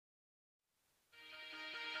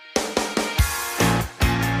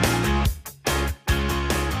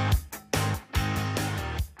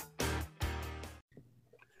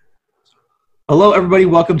Hello, everybody.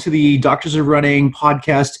 Welcome to the Doctors of Running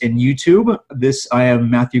podcast and YouTube. I am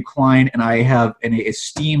Matthew Klein, and I have an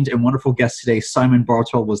esteemed and wonderful guest today. Simon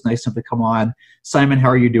Bartol was nice enough to come on. Simon, how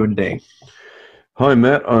are you doing today? Hi,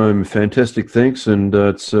 Matt. I'm fantastic, thanks, and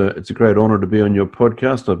it's a great honour to be on your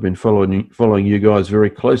podcast. I've been following you guys very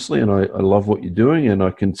closely, and I love what you're doing, and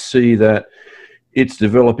I can see that it's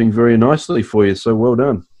developing very nicely for you. So well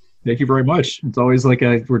done. Thank you very much. It's always like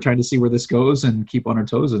we're trying to see where this goes and keep on our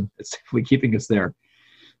toes, and it's definitely keeping us there.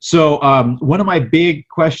 So one of my big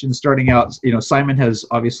questions starting out, Simon has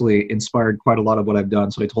obviously inspired quite a lot of what I've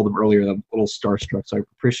done. So I told him earlier that I'm a little starstruck, so I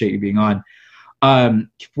appreciate you being on. To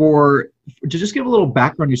just give a little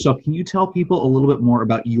background on yourself, can you tell people a little bit more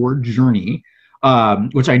about your journey,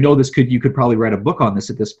 which I know you could probably write a book on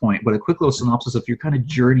this at this point, but a quick little synopsis of your kind of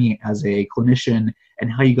journey as a clinician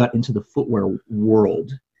and how you got into the footwear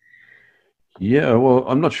world. Yeah, well,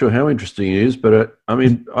 I'm not sure how interesting it is, but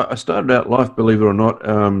I started out life, believe it or not,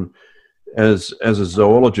 as a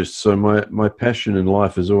zoologist. So my passion in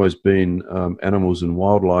life has always been animals and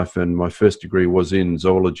wildlife, and my first degree was in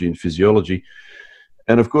zoology and physiology.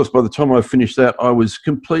 And of course, by the time I finished that, I was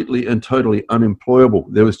completely and totally unemployable.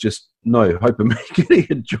 There was just no hope of me getting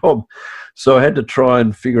a job. So I had to try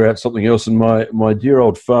and figure out something else. And my dear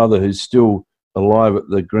old father, who's still alive at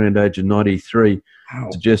the grand age of 93,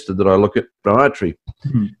 suggested that I look at podiatry.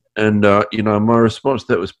 Mm-hmm. And, my response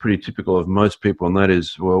to that was pretty typical of most people, and that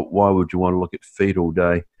is, well, why would you want to look at feet all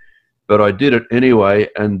day? But I did it anyway,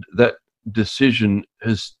 and that decision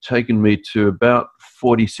has taken me to about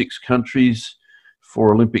 46 countries,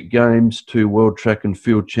 4 Olympic Games, 2 World Track and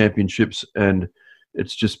Field Championships, and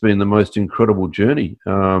it's just been the most incredible journey.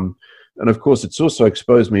 And, of course, it's also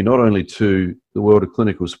exposed me not only to the world of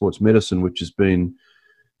clinical sports medicine, which has been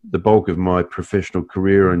the bulk of my professional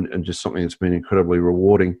career and just something that's been incredibly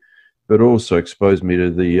rewarding, but also exposed me to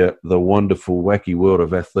the wonderful, wacky world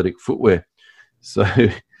of athletic footwear. So,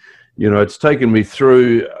 it's taken me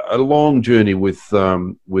through a long journey with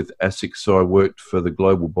ASICS. So I worked for the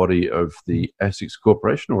global body of the ASICS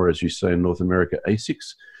Corporation, or as you say in North America,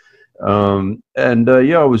 ASICS.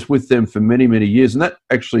 I was with them for many, many years. And that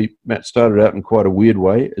actually, Matt, started out in quite a weird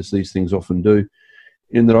way, as these things often do,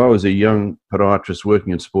 in that I was a young podiatrist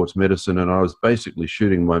working in sports medicine, and I was basically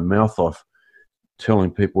shooting my mouth off,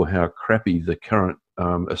 telling people how crappy the current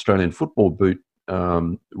Australian football boot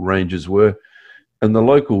ranges were. And the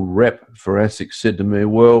local rep for ASICS said to me,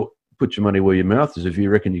 well, put your money where your mouth is. If you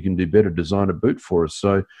reckon you can do better, design a boot for us.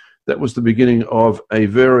 So that was the beginning of a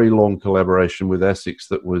very long collaboration with ASICS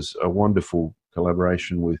that was a wonderful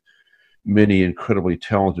collaboration with many incredibly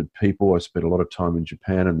talented people. I spent a lot of time in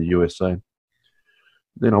Japan and the USA.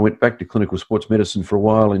 Then I went back to clinical sports medicine for a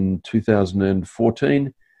while in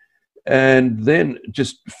 2014, and then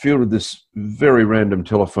just fielded this very random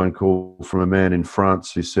telephone call from a man in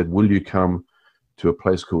France who said, will you come to a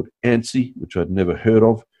place called Annecy, which I'd never heard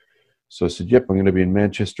of. So I said, yep, I'm going to be in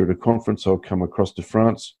Manchester at a conference. I'll come across to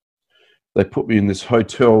France. They put me in this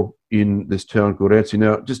hotel in this town called Annecy.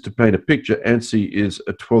 Now, just to paint a picture, Annecy is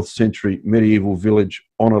a 12th century medieval village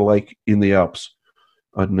on a lake in the Alps.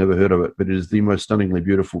 I'd never heard of it, but it is the most stunningly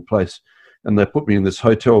beautiful place. And they put me in this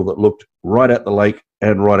hotel that looked right at the lake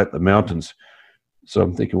and right at the mountains. So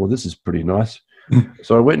I'm thinking, well, this is pretty nice.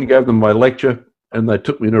 So I went and gave them my lecture, and they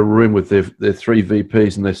took me in a room with their 3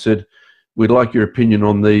 VPs, and they said, we'd like your opinion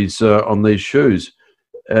on these shoes.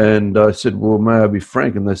 And I said, well, may I be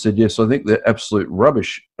frank? And they said, yes, I think they're absolute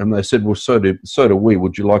rubbish. And they said, well, so do we.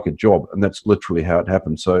 Would you like a job? And that's literally how it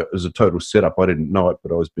happened. So it was a total setup. I didn't know it,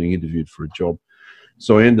 but I was being interviewed for a job.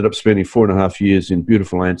 So I ended up spending 4.5 years in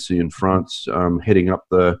beautiful Annecy in France, heading up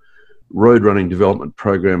the road running development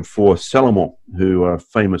program for Salomon, who are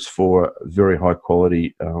famous for very high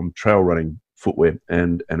quality trail running footwear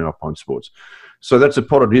and alpine sports. So that's a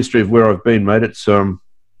potted history of where I've been, mate. It's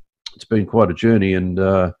been quite a journey, and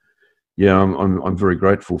I'm very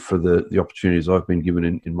grateful for the opportunities I've been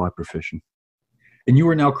given in my profession. And you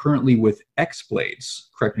are now currently with X-Blades.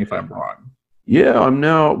 Correct me if I'm wrong. Yeah, I'm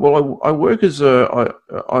now. Well, I work as I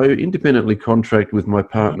independently contract with my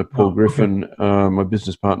partner Paul Griffin, my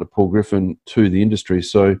business partner Paul Griffin, to the industry.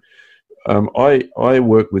 So I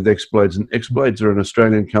work with X-Blades, and X-Blades are an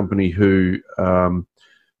Australian company who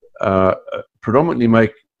predominantly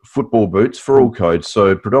make football boots for all codes.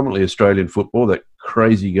 So predominantly Australian football, that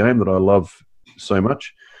crazy game that I love so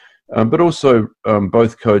much, but also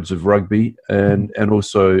both codes of rugby and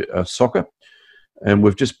also soccer. And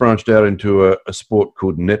we've just branched out into a sport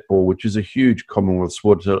called netball, which is a huge Commonwealth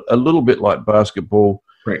sport. It's a little bit like basketball,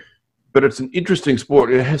 right? But it's an interesting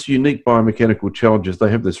sport. It has unique biomechanical challenges.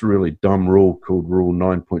 They have this really dumb rule called Rule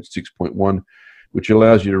 9.6.1, which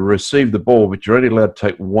allows you to receive the ball, but you're only allowed to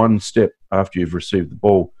take one step after you've received the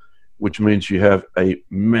ball, which means you have a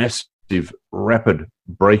massive, rapid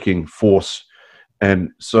braking force. And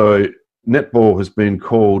so netball has been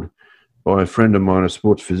called, by a friend of mine, a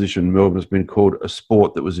sports physician in Melbourne, has been called a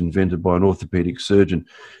sport that was invented by an orthopedic surgeon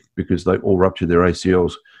because they all ruptured their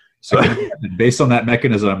ACLs. So, based on that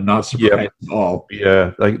mechanism, I'm not surprised at all.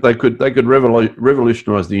 Yeah, they could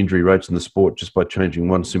revolutionise the injury rates in the sport just by changing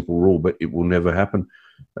one simple rule, but it will never happen.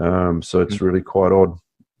 So it's really quite odd.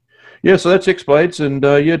 Yeah, so that's X-Blades, and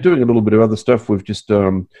doing a little bit of other stuff. We've just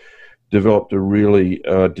developed a really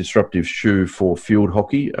disruptive shoe for field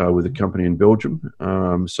hockey with a company in Belgium.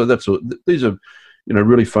 So these are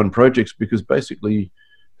really fun projects, because basically,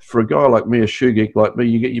 for a guy like me, a shoe geek like me,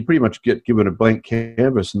 you pretty much get given a blank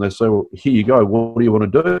canvas and they say, well, here you go, what do you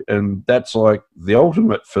want to do? And that's like the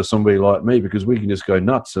ultimate for somebody like me, because we can just go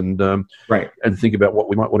nuts and think about what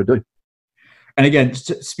we might want to do. And again,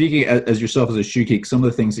 speaking as yourself as a shoe geek, some of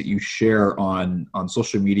the things that you share on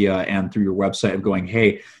social media and through your website of going,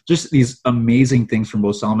 hey, just these amazing things from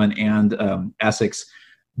both Salomon and Essex,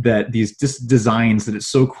 that these designs, that it's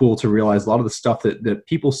so cool to realize a lot of the stuff that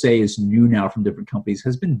people say is new now from different companies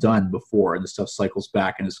has been done before, and the stuff cycles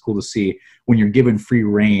back. And it's cool to see when you're given free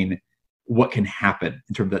reign what can happen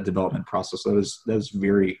in terms of that development process. That was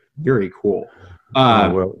very, very cool.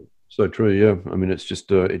 Well, so true, yeah. I mean, it's just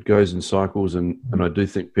it goes in cycles, and I do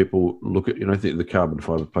think people look at, I think the carbon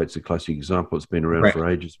fiber plate's a classic example. It's been around for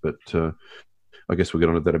ages, but I guess we'll get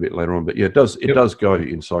on to that a bit later on. But yeah, it does go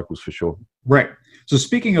in cycles for sure. Right. So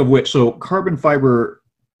speaking of which, so carbon fiber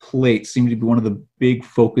plates seem to be one of the big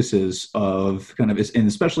focuses of kind of, and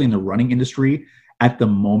especially in the running industry at the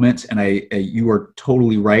moment. And you are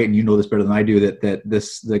totally right, and you know this better than I do, that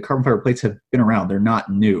the carbon fiber plates have been around. They're not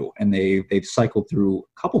new, and they've cycled through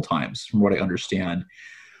a couple times, from what I understand.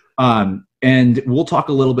 And we'll talk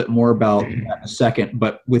a little bit more about that in a second.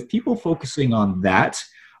 But with people focusing on that,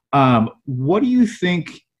 what do you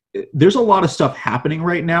think? There's a lot of stuff happening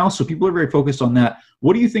right now, so people are very focused on that.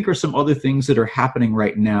 What do you think are some other things that are happening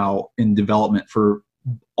right now in development for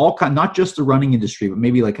all kind, not just the running industry, but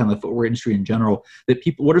maybe like kind of the footwear industry in general, that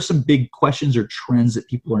people, what are some big questions or trends that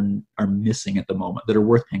people are missing at the moment that are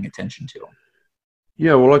worth paying attention to?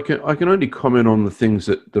 Yeah, well, I can only comment on the things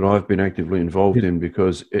that I've been actively involved in,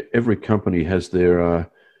 because every company has their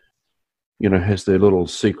has their little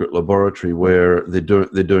secret laboratory where they're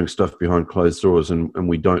doing stuff behind closed doors, and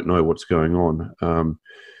we don't know what's going on.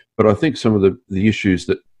 But I think some of the issues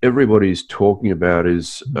that everybody's talking about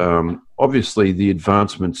is obviously the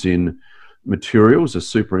advancements in materials are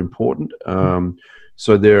super important.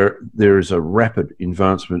 So there is a rapid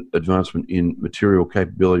advancement in material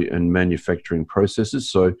capability and manufacturing processes.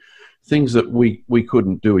 So things that we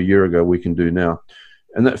couldn't do a year ago, we can do now.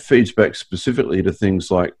 And that feeds back specifically to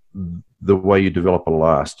things like the way you develop a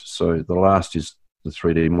last. So the last is the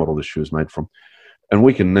 3D model the shoe is made from. And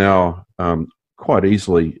we can now quite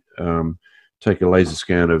easily take a laser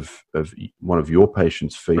scan of one of your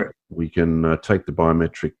patient's feet. Right. We can take the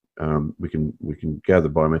biometric, we can gather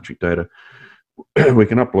biometric data. We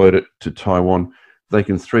can upload it to Taiwan. They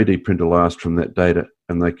can 3D print a last from that data,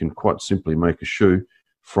 and they can quite simply make a shoe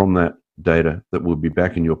from that data that will be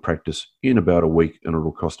back in your practice in about a week, and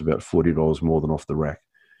it'll cost about $40 more than off the rack.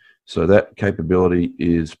 So that capability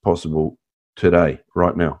is possible today,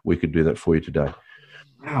 right now. We could do that for you today.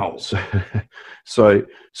 Wow. So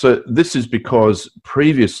this is because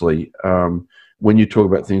previously, when you talk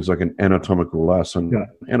about things like an anatomical last,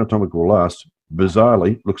 anatomical last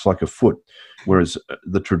bizarrely looks like a foot, whereas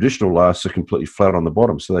the traditional lasts are completely flat on the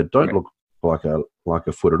bottom, so they don't look like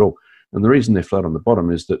a foot at all. And the reason they're flat on the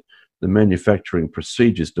bottom is that the manufacturing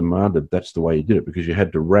procedures demanded that's the way you did it, because you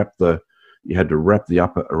had to wrap the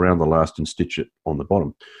upper around the last and stitch it on the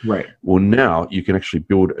bottom. Right. Well, now you can actually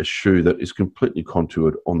build a shoe that is completely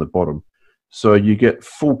contoured on the bottom, so you get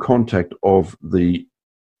full contact of the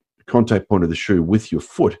contact point of the shoe with your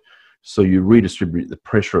foot. So you redistribute the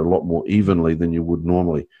pressure a lot more evenly than you would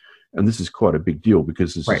normally. And this is quite a big deal,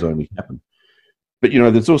 because this has only happened. But,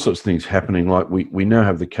 there's all sorts of things happening. Like we now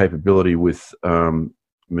have the capability with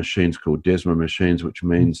machines called Desma machines, which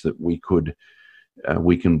means that we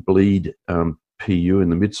can bleed PU in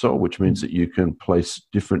the midsole, which means that you can place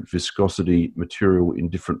different viscosity material in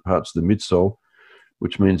different parts of the midsole,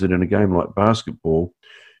 which means that in a game like basketball,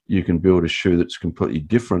 you can build a shoe that's completely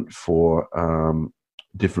different for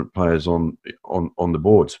different players on the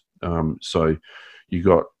boards. So you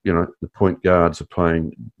got, the point guards are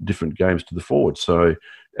playing different games to the forwards. So,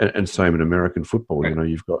 and same in American football. Right.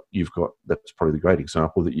 You've got that's probably the great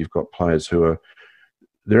example, that you've got players who are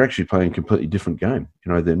they're actually playing a completely different game.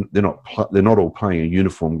 You know, they're not all playing a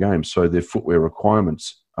uniform game, so their footwear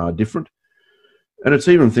requirements are different. And it's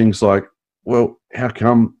even things like, well, how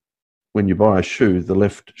come when you buy a shoe, the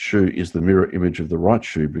left shoe is the mirror image of the right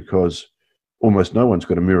shoe? Because almost no one's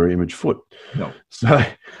got a mirror image foot. No.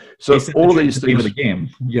 So all of these things. The game.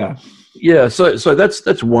 Yeah. Yeah. So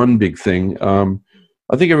that's one big thing.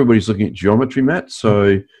 I think everybody's looking at geometry, Matt.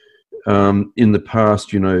 So in the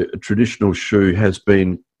past, you know, a traditional shoe has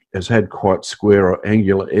had quite square or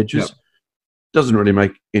angular edges. Yep. Doesn't really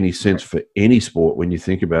make any sense for any sport when you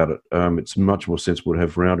think about it. It's much more sensible to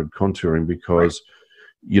have rounded contouring because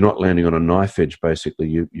you're not landing on a knife edge. Basically,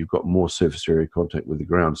 you've got more surface area contact with the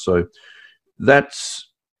ground. So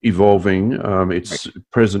that's evolving. It's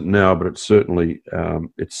present now, but it's certainly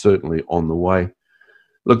on the way.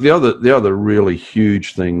 Look, the other really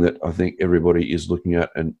huge thing that I think everybody is looking at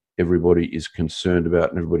and everybody is concerned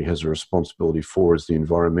about and everybody has a responsibility for is the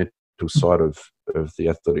environmental side of the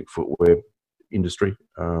athletic footwear industry.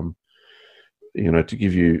 You know, to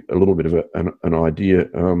give you a little bit of an idea,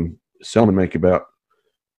 Salomon make about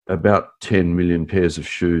 10 million pairs of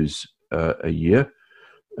shoes a year,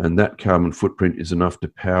 and that carbon footprint is enough to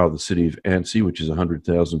power the city of Annecy, which is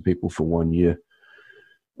 100,000 people, for 1 year.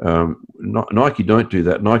 Nike don't do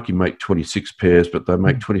that. Nike make 26 pairs, but they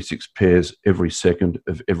make 26 pairs every second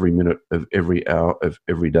of every minute of every hour of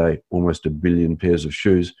every day, almost 1 billion pairs of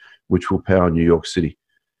shoes, which will power New York City.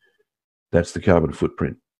 That's the carbon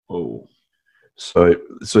footprint. Oh, so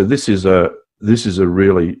this is a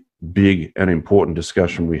really big and important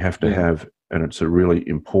discussion we have to have, and it's a really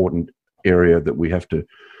important area that we have to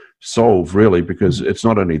solve, really, because it's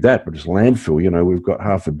not only that, but it's landfill. You know, we've got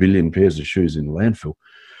 500 million pairs of shoes in landfill.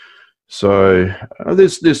 So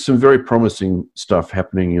there's some very promising stuff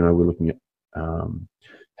happening. You know, we're looking at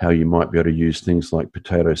how you might be able to use things like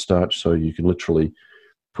potato starch, so you can literally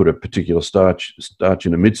put a particular starch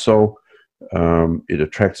in a midsole. It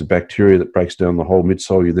attracts a bacteria that breaks down the whole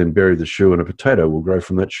midsole. You then bury the shoe and a potato will grow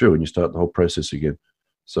from that shoe and you start the whole process again.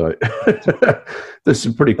 So there's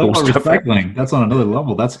some pretty cool stuff. Recycling. That's on another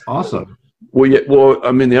level. That's awesome. Well,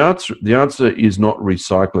 I mean, the answer is not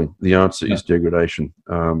recycling. The answer is degradation,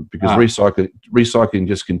 because recycling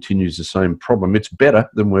just continues the same problem. It's better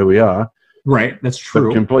than where we are. Right, that's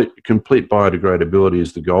true. But complete biodegradability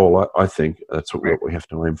is the goal. I think that's what we have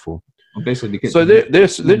to aim for. Well, basically, because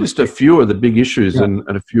they're just a few of the big issues and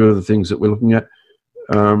a few of the things that we're looking at.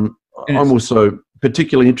 I'm also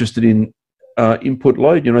particularly interested in input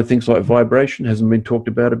load. You know, things like vibration hasn't been talked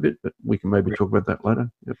about a bit, but we can maybe talk about that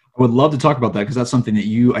later. Yep. I would love to talk about that because that's something that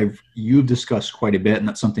you've discussed quite a bit, and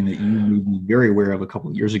that's something that you made me very aware of a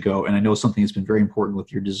couple of years ago. And I know something that's been very important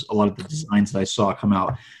with a lot of the designs that I saw come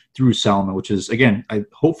out through Salomon, which is, again,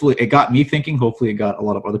 hopefully it got me thinking. Hopefully it got a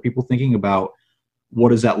lot of other people thinking about what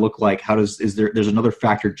does that look like? There's another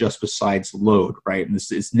factor just besides load, right? And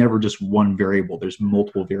it's never just one variable. There's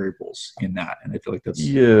multiple variables in that, and I feel like that's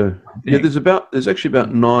There's actually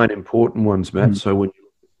about 9 important ones, Matt. Mm-hmm. So when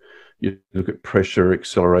you look at pressure,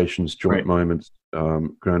 accelerations, joint moments,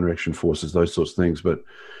 ground reaction forces, those sorts of things. But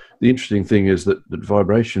the interesting thing is that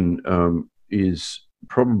vibration is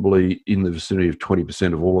probably in the vicinity of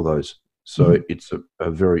 20% of all of those. So it's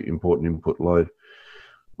a very important input load.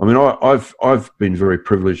 I mean, I've been very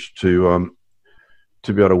privileged to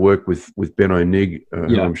be able to work with Benno Nig,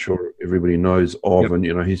 who I'm sure everybody knows of, and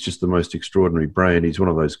you know, he's just the most extraordinary brain. He's one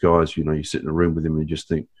of those guys, you know, you sit in a room with him and you just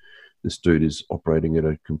think this dude is operating at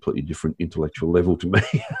a completely different intellectual level to me.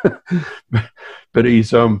 But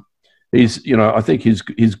he's you know, I think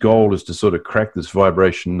his goal is to sort of crack this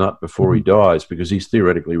vibration nut before he dies, because he's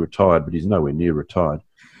theoretically retired, but he's nowhere near retired.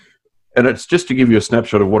 And it's just to give you a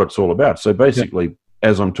snapshot of what it's all about. So basically,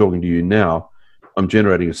 as I'm talking to you now, I'm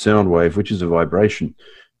generating a sound wave, which is a vibration.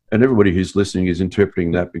 And everybody who's listening is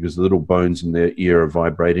interpreting that because the little bones in their ear are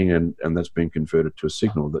vibrating, and that's been converted to a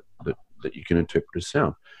signal that you can interpret as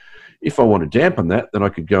sound. If I want to dampen that, then I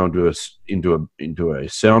could go into a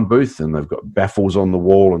sound booth, and they've got baffles on the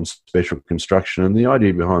wall and special construction. And the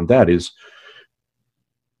idea behind that is...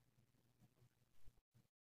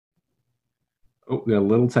 Oh, we got a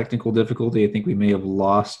little technical difficulty. I think we may have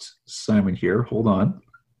lost Simon here. Hold on.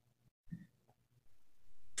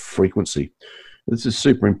 Frequency. This is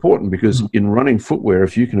super important because in running footwear,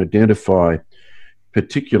 if you can identify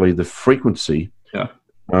particularly the frequency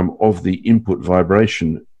of the input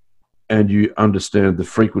vibration, and you understand the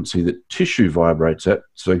frequency that tissue vibrates at.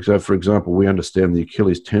 So for example, we understand the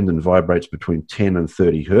Achilles tendon vibrates between 10 and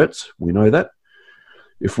 30 hertz. We know that.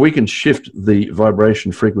 If we can shift the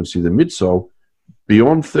vibration frequency of the midsole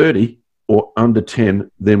beyond 30 or under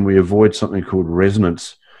 10, then we avoid something called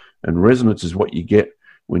resonance. And resonance is what you get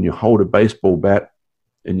when you hold a baseball bat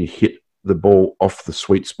and you hit the ball off the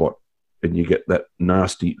sweet spot and you get that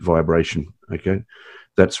nasty vibration, okay?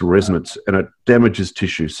 That's resonance, and it damages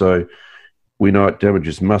tissue. So we know it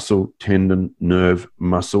damages muscle, tendon, nerve,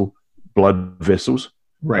 muscle, blood vessels.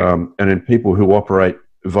 Right. And in people who operate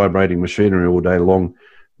vibrating machinery all day long,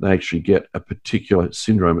 they actually get a particular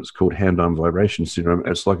syndrome. It's called hand-arm vibration syndrome.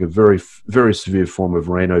 It's like a very, very severe form of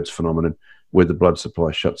Raynaud's phenomenon where the blood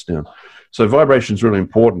supply shuts down. So vibration is really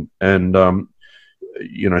important. And,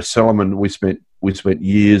 Salomon, we spent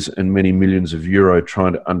years and many millions of euro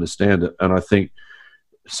trying to understand it. And I think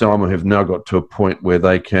Salomon have now got to a point where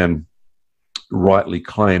they can rightly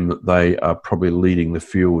claim that they are probably leading the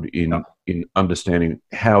field in understanding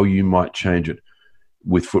how you might change it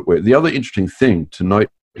with footwear. The other interesting thing to note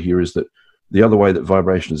here is that the other way that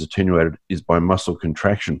vibration is attenuated is by muscle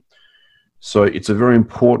contraction. So it's a very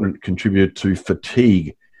important contributor to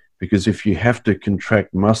fatigue, because if you have to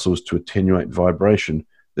contract muscles to attenuate vibration,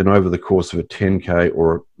 then over the course of a 10K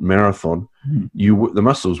or a marathon, the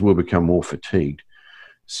muscles will become more fatigued.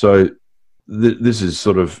 So this is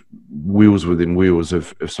sort of wheels within wheels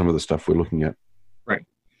of some of the stuff we're looking at. Right.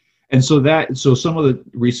 And so some of the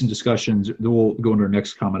recent discussions, we'll go into our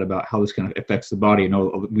next comment about how this kind of affects the body. I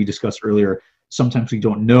know we discussed earlier, sometimes we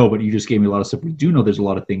don't know, but you just gave me a lot of stuff. We do know there's a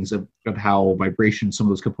lot of things of how vibration, some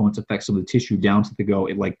of those components affect some of the tissue down to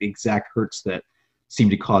the exact hertz that seem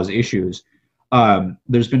to cause issues.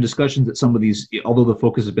 There's been discussions that some of these, although the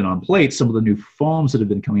focus has been on plates, some of the new foams that have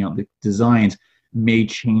been coming out, the designs may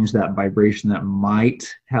change that vibration. That might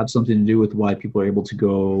have something to do with why people are able to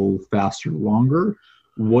go faster, longer.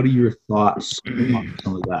 What are your thoughts on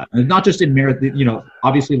some of that? And not just in marathon,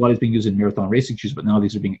 obviously a lot is being used in marathon racing shoes, but now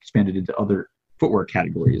these are being expanded into other footwear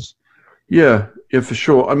categories. Yeah, for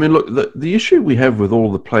sure. I mean, look, the issue we have with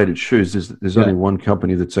all the plated shoes is that there's only one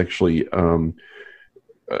company that's actually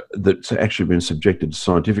been subjected to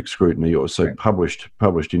scientific scrutiny, or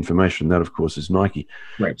published information. That, of course, is Nike.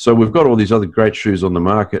 Right. So we've got all these other great shoes on the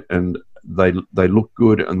market, and they look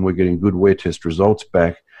good, and we're getting good wear test results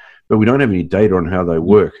back, but we don't have any data on how they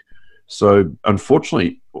work. So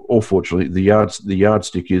unfortunately, or fortunately, the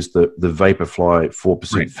yardstick is the Vaporfly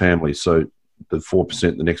 4% family. So the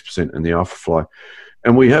 4%, the next percent, and the Alphafly,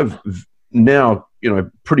 and we have now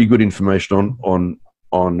pretty good information on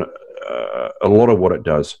a lot of what it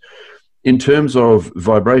does. In terms of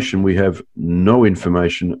vibration, we have no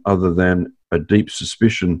information other than a deep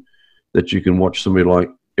suspicion that you can watch somebody like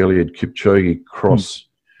Eliud Kipchoge cross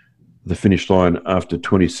the finish line after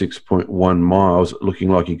 26.1 miles looking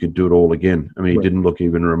like he could do it all again. I mean, he didn't look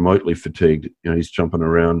even remotely fatigued. He's jumping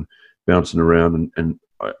around, bouncing around, and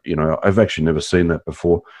I've actually never seen that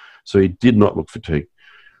before. So he did not look fatigued.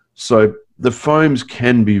 So the foams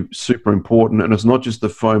can be super important, and it's not just the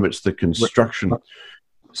foam, it's the construction.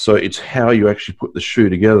 So it's how you actually put the shoe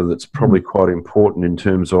together that's probably quite important in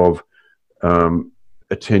terms of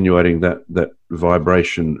attenuating that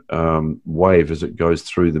vibration wave as it goes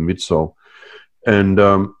through the midsole. And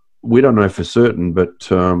we don't know for certain,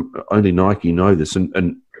 but only Nike know this.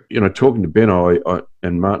 And talking to Benno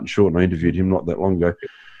and Martin Short, and I interviewed him not that long ago,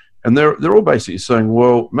 and they're all basically saying,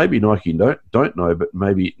 well, maybe Nike don't know, but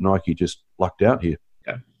maybe Nike just lucked out here.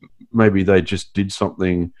 Yeah. Maybe they just did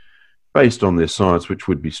something based on their science, which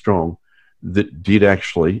would be strong, that did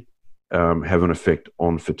actually have an effect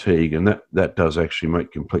on fatigue. And that does actually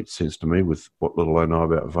make complete sense to me with what little I know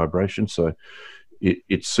about vibration. So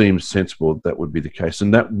it seems sensible that would be the case.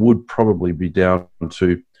 And that would probably be down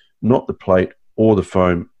to not the plate or the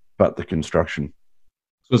foam, but the construction.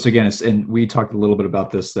 So again, and we talked a little bit about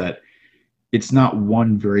this, that it's not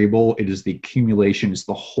one variable, it is the accumulation, it's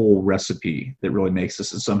the whole recipe that really makes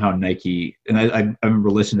this. And somehow Nike, and I remember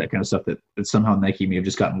listening to that kind of stuff, that somehow Nike may have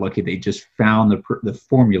just gotten lucky. They just found the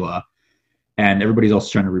formula, and everybody's also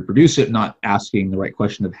trying to reproduce it, not asking the right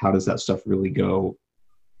question of how does that stuff really go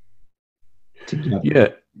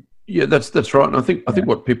together. Yeah, that's right. And I think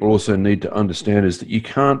what people also need to understand is that you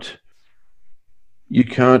can't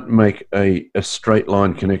make a straight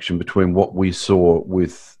line connection between what we saw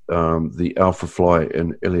with the Alphafly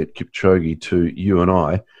and Eliud Kipchoge to you and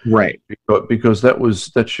I, right? Because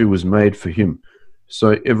that shoe was made for him.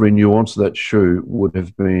 So every nuance of that shoe would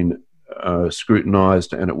have been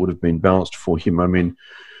scrutinized, and it would have been balanced for him. I mean,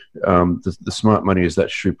 the smart money is that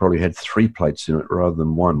shoe probably had 3 plates in it rather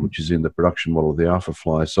than 1, which is in the production model of the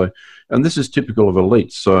Alphafly. So, and this is typical of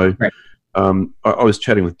elite. So. Right. I was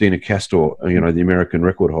chatting with Dina Castor, the American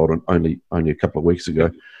record holder, only a couple of weeks ago,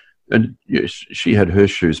 and she had her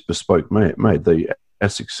shoes bespoke made. The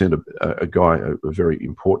ASICS sent a guy, a very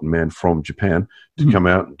important man from Japan, to come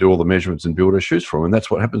out and do all the measurements and build our shoes for him. And that's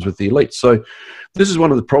what happens with the elite. So this is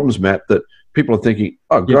one of the problems, Matt, that people are thinking,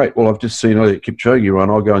 oh, great, well, I've just seen Kipchoge run.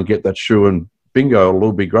 I'll go and get that shoe and bingo, it'll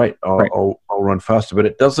all be great. I'll run faster. But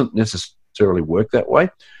it doesn't necessarily work that way.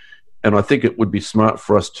 And I think it would be smart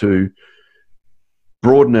for us to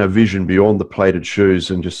broaden our vision beyond the plated shoes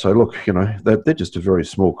and just say, look, they're just a very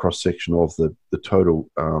small cross-section of the total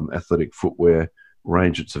athletic footwear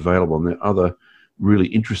range that's available. And there are other really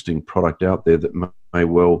interesting product out there that may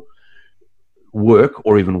well work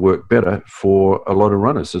or even work better for a lot of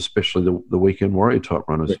runners, especially the weekend warrior type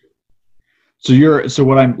runners. So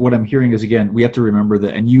what I'm hearing is, again, we have to remember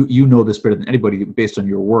that, and you know this better than anybody based on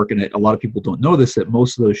your work, and a lot of people don't know this, that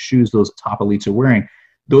most of those shoes those top elites are wearing,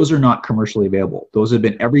 those are not commercially available. Those have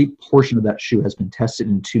been, every portion of that shoe has been tested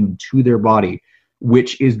and tuned to their body,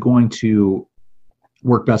 which is going to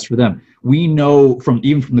work best for them. We know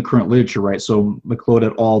even from the current literature, right? So McLeod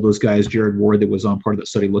et al., those guys, Jared Ward that was on part of that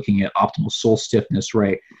study looking at optimal sole stiffness,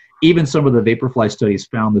 right? Even some of the Vaporfly studies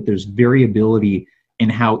found that there's variability in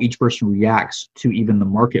how each person reacts to even the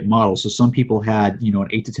market model. So some people had, an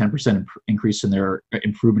 8 to 10% increase in their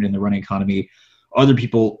improvement in the running economy. Other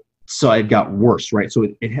people saw it got worse, right? So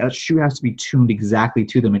shoe has to be tuned exactly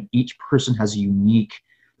to them, and each person has a unique.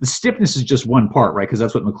 The stiffness is just one part, right? Because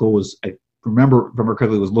that's what McClure was, I remember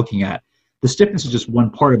correctly, was looking at. The stiffness is just one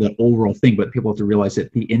part of that overall thing, but people have to realize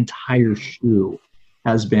that the entire shoe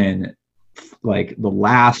has been like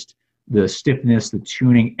the stiffness, the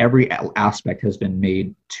tuning, every aspect has been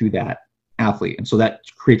made to that athlete. And so that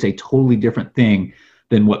creates a totally different thing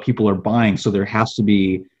than what people are buying. So there has to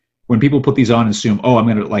be, when people put these on and assume, oh, I'm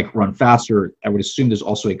going to run faster, I would assume there's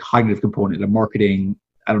also a cognitive component, a marketing,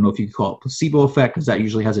 I don't know if you could call it placebo effect, because that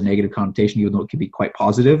usually has a negative connotation, even though it can be quite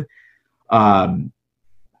positive. And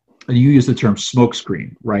you use the term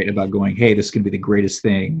smokescreen, right? About going, hey, this is going to be the greatest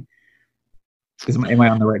thing. Am I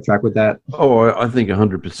on the right track with that? Oh, I think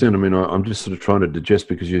 100%. I mean, I'm just sort of trying to digest,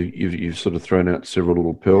 because you've sort of thrown out several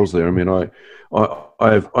little pearls there. I mean,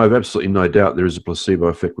 I've absolutely no doubt there is a placebo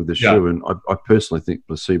effect with this shoe, and I personally think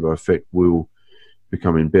placebo effect will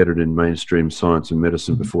become embedded in mainstream science and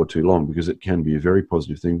medicine before too long, because it can be a very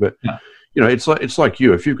positive thing. But it's like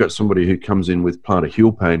you. If you've got somebody who comes in with plantar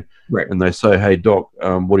heel pain, right, and they say, "Hey, doc,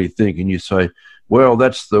 what do you think?" and you say, well,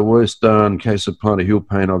 that's the worst darn case of plantar heel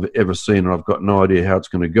pain I've ever seen, and I've got no idea how it's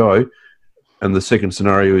going to go. And the second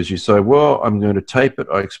scenario is you say, well, I'm going to tape it.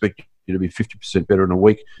 I expect you to be 50% better in a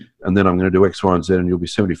week, and then I'm going to do X, Y, and Z, and you'll be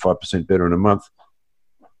 75% better in a month.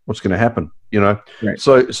 What's going to happen? Right.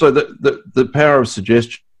 So the power of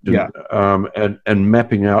suggestion and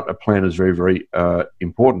mapping out a plan is very, very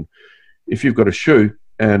important. If you've got a shoe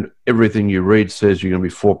and everything you read says you're going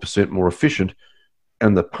to be 4% more efficient,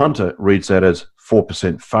 and the punter reads that as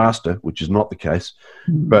 4% faster, which is not the case,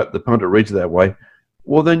 but the punter reads it that way,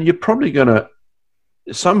 well, then you're probably going to,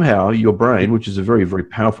 somehow your brain, which is a very, very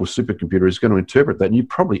powerful supercomputer, is going to interpret that, and you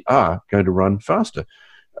probably are going to run faster.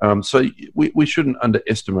 So we shouldn't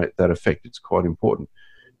underestimate that effect. It's quite important.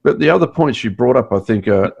 But the other points you brought up, I think,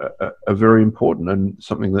 are very important, and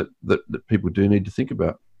something that people do need to think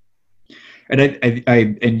about. And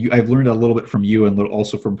I've learned a little bit from you, and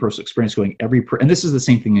also from personal experience, going and this is the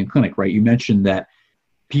same thing in clinic, right? You mentioned that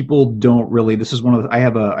people don't really. This is one of the,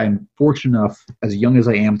 I'm fortunate enough, as young as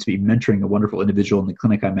I am, to be mentoring a wonderful individual in the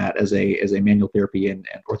clinic I'm at as a manual therapy and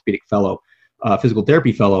orthopedic fellow, physical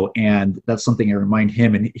therapy fellow, and that's something I remind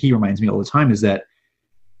him, and he reminds me all the time, is that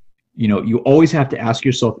you always have to ask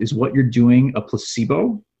yourself, is what you're doing a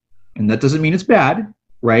placebo? And that doesn't mean it's bad.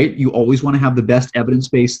 Right? You always want to have the best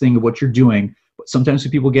evidence-based thing of what you're doing. But sometimes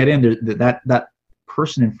when people get in, that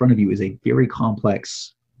person in front of you is a very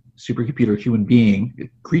complex supercomputer human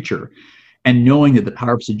being, creature. And knowing that the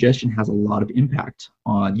power of suggestion has a lot of impact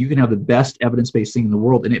on, you can have the best evidence-based thing in the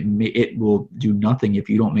world, and it will do nothing if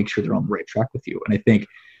you don't make sure they're on the right track with you. And I think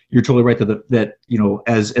you're totally right that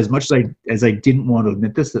as much as I didn't want to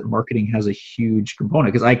admit this, that marketing has a huge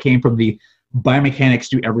component, because I came from the biomechanics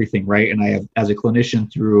do everything, right? And I have, as a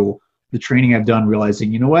clinician, through the training I've done,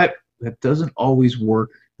 realizing, that doesn't always work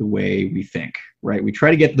the way we think, right? We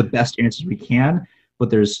try to get the best answers we can, but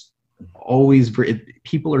there's always,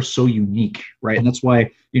 people are so unique, right? And that's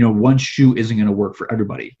why, one shoe isn't going to work for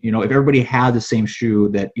everybody. If everybody had the same shoe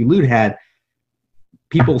that Elude had,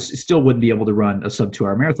 people still wouldn't be able to run a sub 2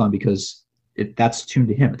 hour marathon, because that's tuned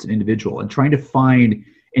to him. It's an individual. And trying to find,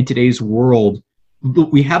 in today's world,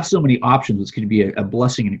 we have so many options. It's going to be a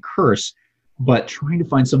blessing and a curse, but trying to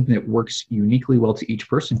find something that works uniquely well to each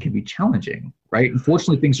person can be challenging, right?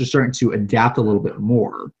 Unfortunately, things are starting to adapt a little bit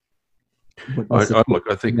more. I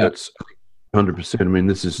think 100%. I mean,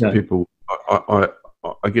 this is Yeah. people.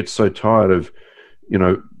 I get so tired of,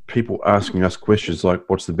 people asking us questions like,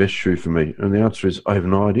 "What's the best shoe for me?" And the answer is, I have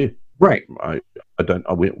no idea. Right. I don't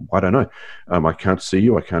know. I can't see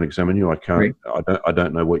you. I can't examine you. Right. I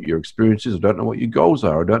don't know what your experience is. I don't know what your goals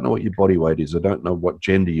are. I don't know what your body weight is. I don't know what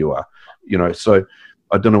gender you are. So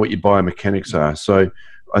I don't know what your biomechanics are. So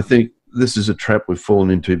I think this is a trap we've fallen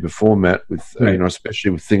into before, Matt, with Right.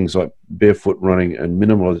 especially with things like barefoot running and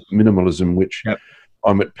minimalism, which Yep.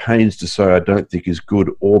 I'm at pains to say I don't think is good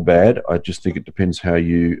or bad. I just think it depends how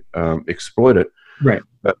you exploit it. Right.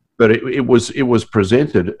 But it was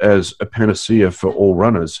presented as a panacea for all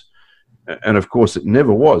runners, and of course it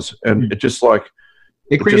never was. And it just like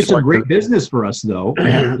It created some great business for us, though. I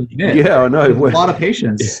have to admit. Yeah, I know. With a lot of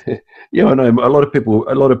patience. Yeah, I know. A lot of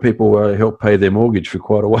people help pay their mortgage for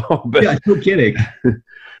quite a while. But, yeah, no kidding.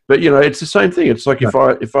 But it's the same thing. It's like if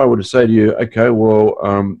I were to say to you, okay, well,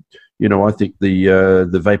 I think the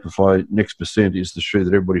Vaporfly Next Percent is the shoe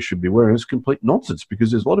that everybody should be wearing. It's complete nonsense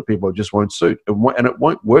because there's a lot of people it just won't suit and it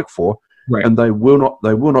won't work for, and they will not be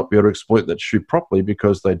able to exploit that shoe properly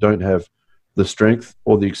because they don't have the strength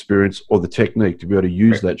or the experience or the technique to be able to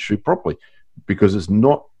use that shoe properly, because it's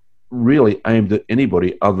not really aimed at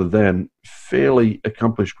anybody other than fairly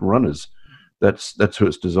accomplished runners. That's who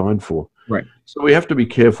it's designed for. Right. So we have to be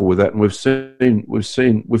careful with that, and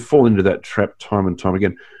we've fallen into that trap time and time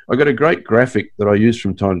again. I got a great graphic that I use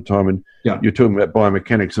from time to time, and you're talking about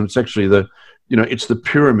biomechanics, and it's actually it's the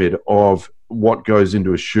pyramid of what goes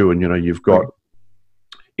into a shoe, and you've got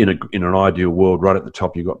in an ideal world, right at the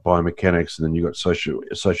top you've got biomechanics, and then you've got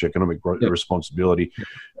socioeconomic responsibility,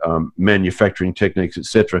 manufacturing techniques,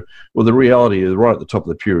 etc. Well, the reality is right at the top of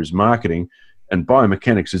the pyramid is marketing. And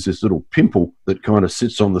biomechanics is this little pimple that kind of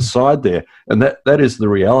sits on the side there. And that is the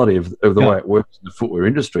reality of the way it works in the footwear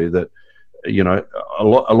industry, that, a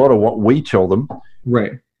lot of what we tell them,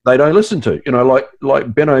 they don't listen to.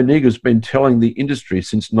 Like Ben O'Niga's been telling the industry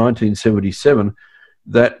since 1977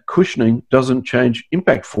 that cushioning doesn't change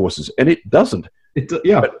impact forces, and it doesn't.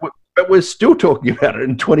 But we're still talking about it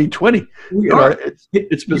in 2020.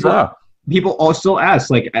 It's bizarre. People also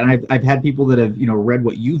ask, and I've had people that have read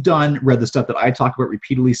what you've done, read the stuff that I talk about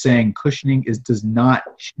repeatedly, saying cushioning does not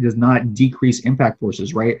decrease impact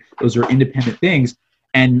forces, right? Those are independent things,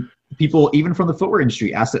 and people even from the footwear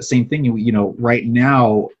industry ask that same thing. Right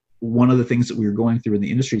now, one of the things that we are going through in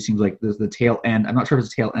the industry seems like there's the tail end. I'm not sure if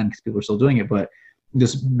it's tail end because people are still doing it, but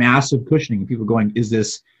this massive cushioning, and people going,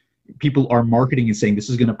 people are marketing and saying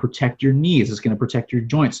this is going to protect your knees, it's going to protect your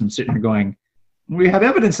joints. And I'm sitting here going, we have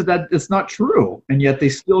evidence that it's not true, and yet they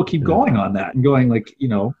still keep going on that and going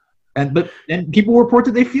and people report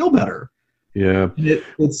that they feel better. Yeah,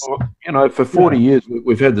 for 40 years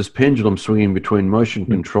we've had this pendulum swinging between motion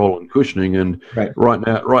control and cushioning, and right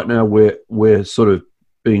now we're sort of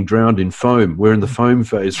being drowned in foam. We're in the foam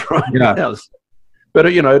phase now. But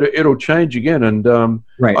it'll change again, and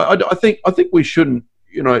I think we shouldn't.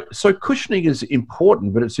 So cushioning is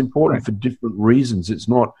important, but it's important for different reasons. It's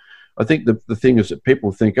not. I think the thing is that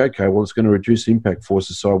people think, okay, well, it's going to reduce impact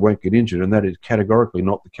forces, so I won't get injured, and that is categorically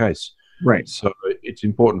not the case. Right. So it's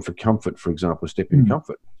important for comfort, for example, stepping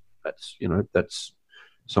comfort. That's that's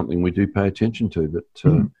something we do pay attention to, but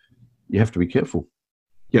you have to be careful.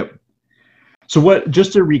 Yep. So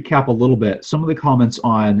just to recap a little bit, some of the comments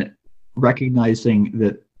on recognizing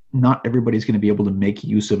that not everybody's going to be able to make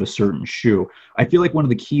use of a certain shoe. I feel like one of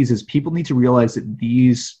the keys is people need to realize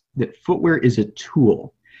that footwear is a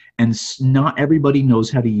tool. And not everybody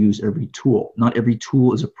knows how to use every tool. Not every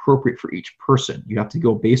tool is appropriate for each person. You have to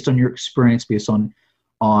go based on your experience, based on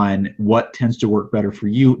what tends to work better for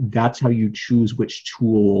you. That's how you choose which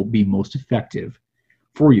tool will be most effective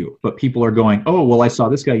for you. But people are going, oh, well, I saw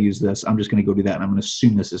this guy use this, I'm just going to go do that, and I'm going to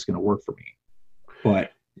assume this is going to work for me.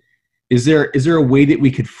 But is there a way that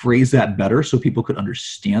we could phrase that better so people could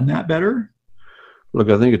understand that better? Look,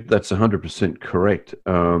 I think that's 100% correct.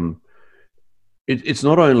 It's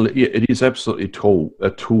not only, it is absolutely a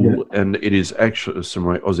tool, and it is actually some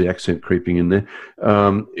Aussie accent creeping in there.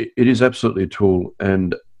 It is absolutely a tool,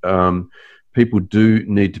 and people do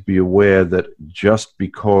need to be aware that just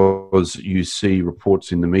because you see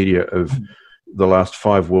reports in the media of the last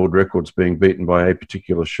 5 world records being beaten by a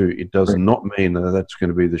particular shoe, it does not mean that that's going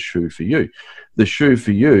to be the shoe for you. The shoe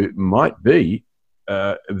for you might be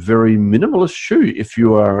a very minimalist shoe if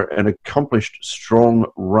you are an accomplished, strong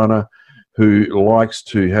runner who likes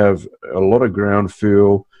to have a lot of ground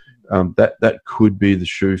feel. That could be the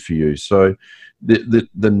shoe for you. So the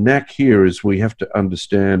knack here is we have to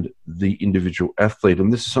understand the individual athlete,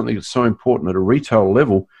 and this is something that's so important at a retail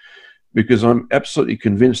level. because I'm absolutely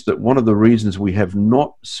convinced that one of the reasons we have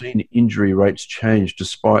not seen injury rates change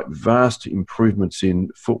despite vast improvements in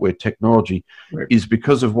footwear technology is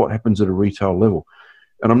because of what happens at a retail level.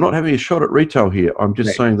 And I'm not having a shot at retail here. I'm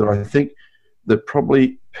just saying that I think that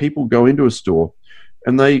probably people go into a store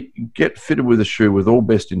and they get fitted with a shoe with all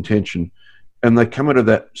best intention, and they come into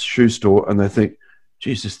that shoe store and they think,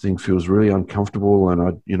 geez, this thing feels really uncomfortable, and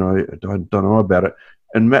I don't know about it.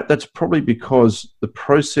 And Matt, that's probably because the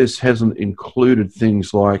process hasn't included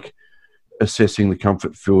things like assessing the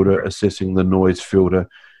comfort filter, assessing the noise filter,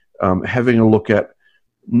 having a look at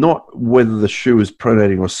not whether the shoe is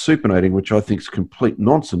pronating or supinating, which I think is complete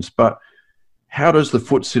nonsense, but how does the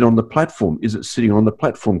foot sit on the platform? Is it sitting on the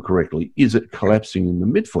platform correctly? Is it collapsing in the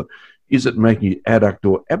midfoot? Is it making you adduct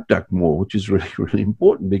or abduct more, which is really, really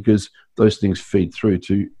important because those things feed through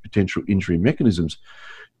to potential injury mechanisms.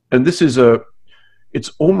 And this is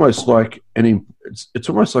it's almost like an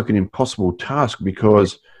impossible task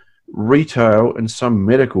because retail and some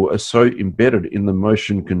medical are so embedded in the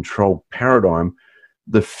motion control paradigm,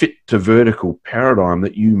 the fit to vertical paradigm,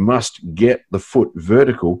 that you must get the foot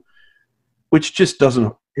vertical, which just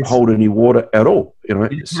doesn't hold any water at all. It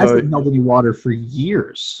hasn't held any water for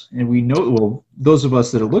years, and we know. Well, those of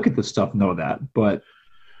us that look at this stuff know that. But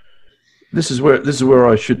this is where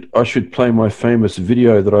I should play my famous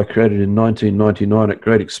video that I created in 1999 at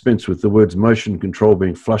great expense with the words "motion control"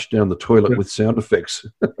 being flushed down the toilet with sound effects.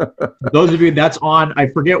 Those of you, that's on. I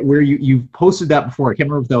forget where you posted that before. I can't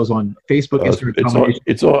remember if that was on Facebook.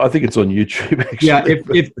 It's on. I think it's on YouTube. Actually. Yeah,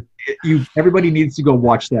 if everybody needs to go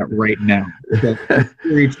watch that right now. That's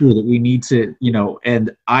very true that we need to,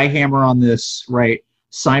 and I hammer on this, right?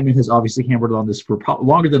 Simon has obviously hammered on this for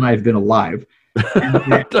longer than I've been alive.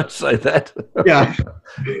 Don't say that. Yeah.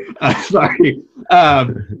 Sorry.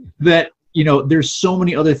 That, there's so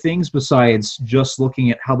many other things besides just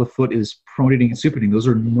looking at how the foot is pronating and supinating. Those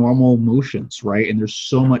are normal motions, right? And there's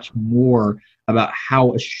so much more about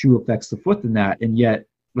how a shoe affects the foot than that. And yet,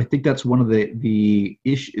 I think that's one of the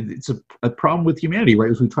issue. It's a problem with humanity, right?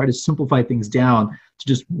 Is we try to simplify things down to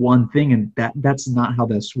just one thing, and that's not how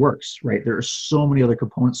this works, right? There are so many other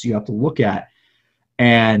components you have to look at,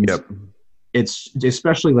 and it's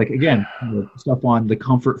especially like, again, stuff on the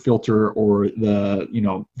comfort filter or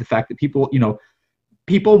the fact that people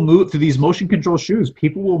move through these motion control shoes.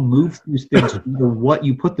 People will move through things no matter what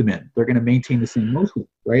you put them in. They're going to maintain the same motion,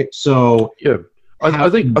 right? So yeah.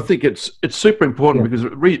 I think it's super important because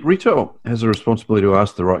retail has a responsibility to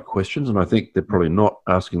ask the right questions, and I think they're probably not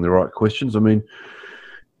asking the right questions. I mean,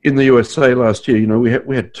 in the USA last year,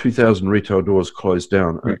 we had 2,000 retail doors closed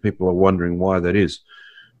down, and people are wondering why that is.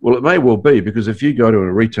 Well, it may well be because if you go to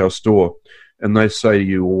a retail store and they say to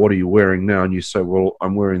you, well, what are you wearing now? And you say, well,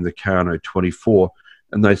 I'm wearing the Kayano 24.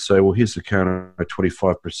 And they say, well, here's the Kayano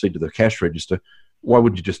 25, proceed to the cash register. Why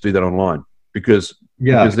would you just do that online? Because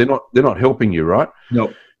they're not helping you, right?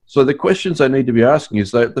 No. So the questions they need to be asking is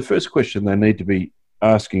the first question they need to be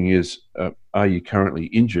asking is, are you currently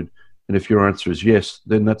injured? And if your answer is yes,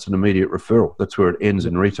 then that's an immediate referral. That's where it ends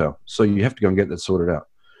in retail. So you have to go and get that sorted out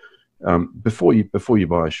before you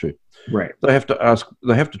buy a shoe. Right. They have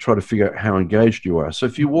to try to figure out how engaged you are. So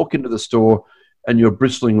if you walk into the store and you're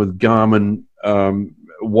bristling with Garmin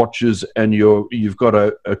watches and you've got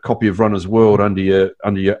a copy of Runner's World under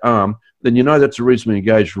your arm, then that's a reasonably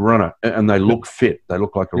engaged runner, and they look fit. They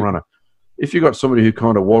look like a runner. If you've got somebody who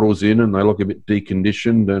kind of waddles in and they look a bit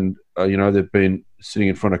deconditioned and they've been sitting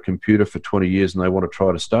in front of a computer for 20 years and they want to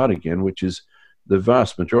try to start again, which is the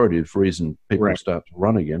vast majority of the reason people start to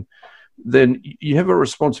run again, then you have a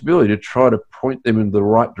responsibility to try to point them in the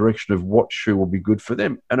right direction of what shoe will be good for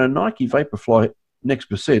them. And a Nike Vaporfly Next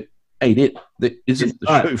Percent ain't it. That isn't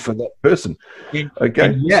the shoe for that person.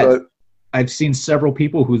 Okay. So I've seen several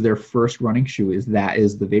people who their first running shoe is the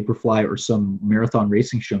Vaporfly or some marathon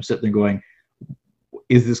racing shoe. I'm sitting there going,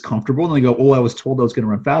 is this comfortable? And they go, oh, I was told I was going to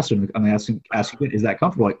run faster. And I'm asking, is that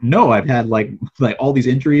comfortable? Like, no, I've had like all these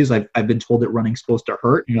injuries. I've been told that running's supposed to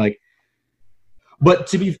hurt. And you're like, but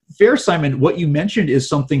to be fair, Simon, what you mentioned is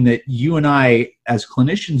something that you and I as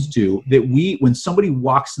clinicians do, that when somebody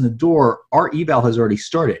walks in the door, our eval has already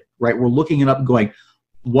started, right? We're looking it up and going,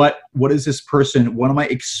 what is this person? What am I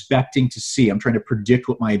expecting to see? I'm trying to predict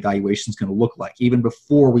what my evaluation is going to look like, even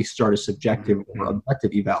before we start a subjective or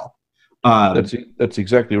objective eval. That's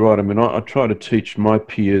exactly right. I mean, I try to teach my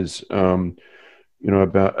peers,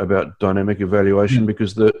 about dynamic evaluation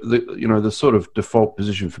because the sort of default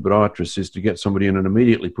position for podiatrists is to get somebody in and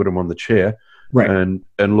immediately put them on the chair, and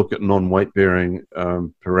look at non-weight bearing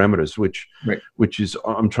parameters, which is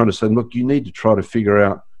I'm trying to say, look, you need to try to figure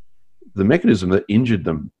out the mechanism that injured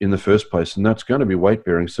them in the first place, and that's going to be weight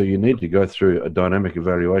bearing. So you need to go through a dynamic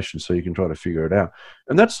evaluation so you can try to figure it out.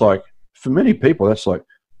 And that's like, for many people, that's like,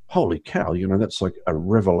 holy cow, that's like a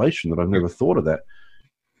revelation that I've never thought of that.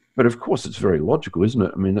 But of course, it's very logical, isn't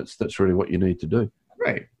it? I mean, that's really what you need to do.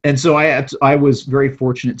 Right. And so I was very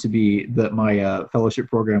fortunate to be that my fellowship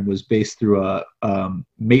program was based through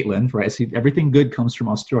Maitland, right? See, everything good comes from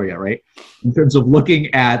Australia, right? In terms of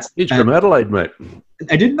looking at... He's from Adelaide, mate.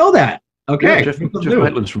 I didn't know that. Okay. Yeah, Jeff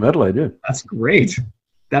Maitland's from Adelaide, yeah. That's great.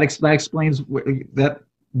 That explains, that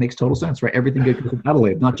makes total sense, right? Everything good comes from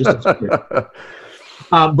Adelaide, not just Australia.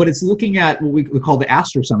 But it's looking at what we call the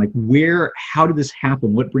astrosound, like how did this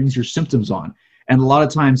happen? What brings your symptoms on? And a lot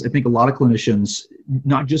of times, I think a lot of clinicians,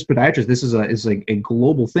 not just podiatrists, this is a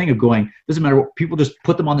global thing of going, doesn't matter what, people just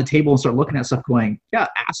put them on the table and start looking at stuff going, yeah,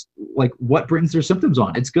 ask like what brings their symptoms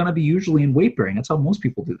on. It's going to be usually in weight bearing. That's how most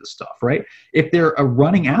people do this stuff, right? If they're a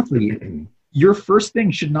running athlete, your first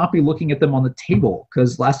thing should not be looking at them on the table,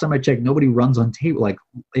 because last time I checked, nobody runs on table like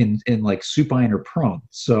in like supine or prone.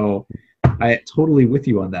 So I totally with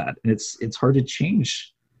you on that. And it's hard to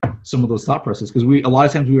change some of those thought processes, because a lot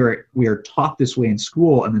of times we are taught this way in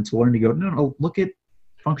school, and then to learn to go, no, look at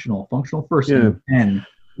functional first, and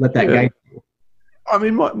let that guide you. I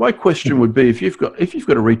mean, my question would be, if you've got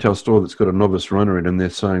a retail store that's got a novice runner in, and they're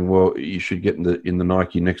saying, well, you should get in the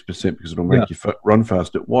Nike Next Percent because it'll make you run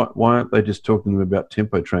faster. Why aren't they just talking to them about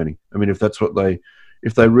tempo training? I mean, if that's what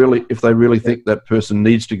if they really think that person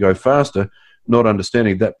needs to go faster, not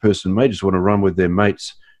understanding that person may just want to run with their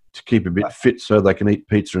mates to keep a bit fit so they can eat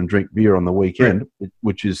pizza and drink beer on the weekend,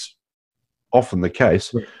 which is often the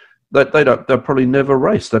case. That they'll probably never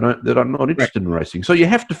race. They're not interested in racing. So you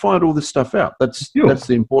have to find all this stuff out. That's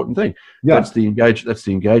the important thing. Yeah. That's the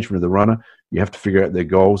engagement of the runner. You have to figure out their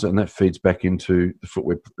goals, and that feeds back into the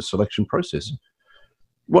footwear selection process.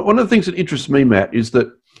 One of the things that interests me, Matt, is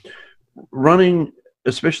that running,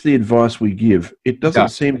 especially the advice we give, it doesn't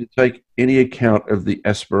seem to take any account of the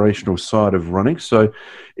aspirational side of running. So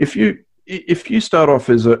if you start off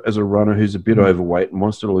as a runner who's a bit overweight and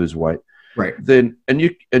wants to lose weight, right, then and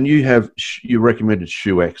you have your recommended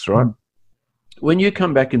shoe X, right? When you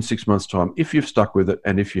come back in 6 months' time, if you've stuck with it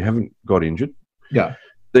and if you haven't got injured,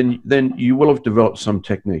 then you will have developed some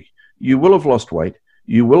technique. You will have lost weight.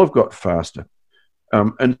 You will have got faster.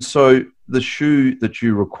 And so the shoe that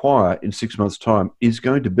you require in 6 months' time is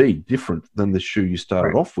going to be different than the shoe you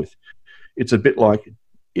started off with. It's a bit like,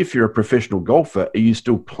 if you're a professional golfer, are you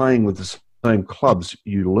still playing with the same clubs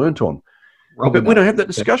you learnt on? But we don't have that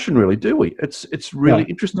discussion really, do we? It's really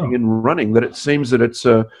interesting in running that it seems that it's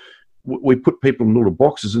we put people in little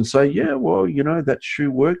boxes and say, yeah, well, that shoe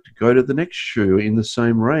worked, go to the next shoe in the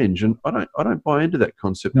same range. And I don't buy into that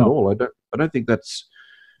concept at all. I don't think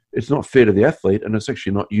it's not fair to the athlete, and it's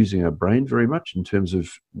actually not using our brain very much in terms of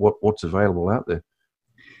what's available out there.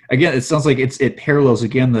 Again, it sounds like it parallels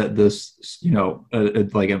again this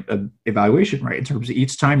like a evaluation, right? In terms of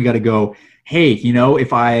each time you got to go, hey,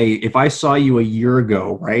 if I saw you a year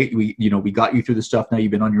ago, right? We got you through the stuff. Now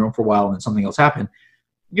you've been on your own for a while, and then something else happened.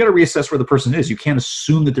 You got to reassess where the person is. You can't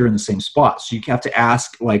assume that they're in the same spot. So you have to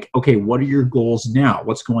ask, like, okay, what are your goals now?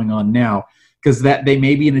 What's going on now? Because that they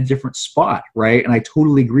may be in a different spot, right? And I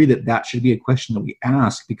totally agree that should be a question that we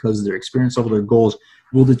ask, because their experience over their goals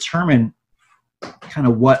will determine kind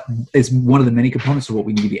of what is one of the many components of what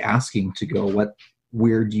we need to be asking to go,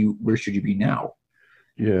 where should you be now?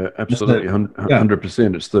 Yeah, absolutely,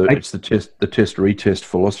 100%. It's the test retest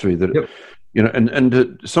philosophy that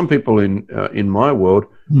and some people in my world,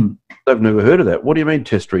 they've never heard of that. What do you mean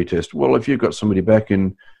test retest? Well, if you've got somebody back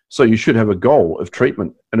in, so you should have a goal of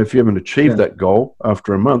treatment, and if you haven't achieved that goal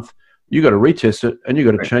after a month, you got to retest it, and you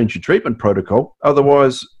got to change your treatment protocol.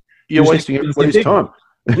 Otherwise, you're wasting everybody's time.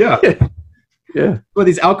 Yeah. Well,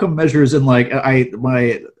 these outcome measures, and like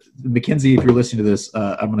Mackenzie, if you're listening to this,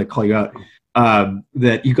 I'm going to call you out.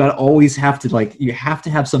 That you got to always have to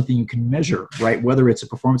have something you can measure, right? Whether it's a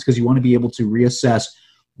performance, because you want to be able to reassess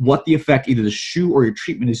what the effect either the shoe or your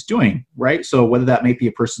treatment is doing, right? So whether that may be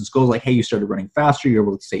a person's goals, like, hey, you started running faster, you're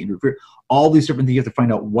able to stay injury-free, all these different things, you have to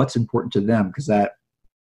find out what's important to them, because that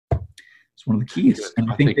is one of the keys. And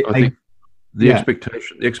I think the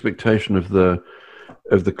expectation of the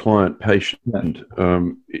client patient,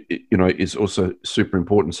 is also super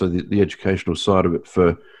important. So the educational side of it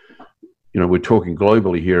for, we're talking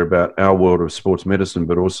globally here about our world of sports medicine,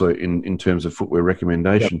 but also in terms of footwear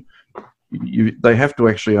recommendation. they have to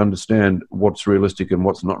actually understand what's realistic and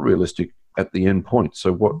what's not realistic at the end point.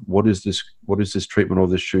 So what is this treatment or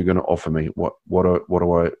this shoe going to offer me? What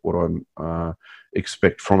do I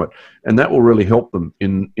expect from it? And that will really help them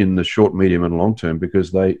in the short, medium, and long term,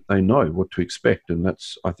 because they know what to expect, and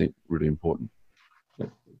that's, I think, really important.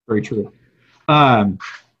 Very true. I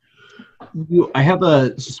have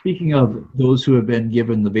speaking of those who have been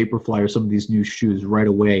given the Vaporfly or some of these new shoes right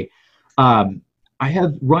away, I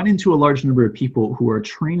have run into a large number of people who are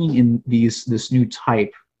training in this new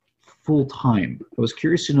type full time. I was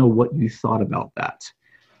curious to know what you thought about that.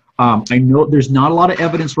 I know there's not a lot of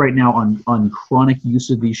evidence right now on chronic use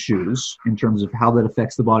of these shoes in terms of how that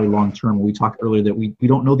affects the body long term. We talked earlier that we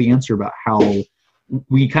don't know the answer about how.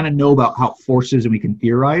 We kind of know about how it forces and we can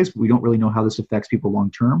theorize, but we don't really know how this affects people long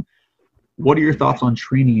term. What are your thoughts on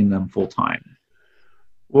training in them full time?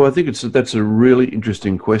 Well, I think that's a really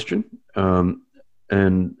interesting question,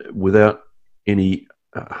 and without any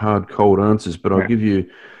hard, cold answers, but I'll give you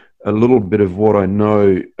a little bit of what I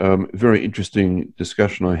know. Very interesting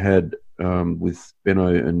discussion I had with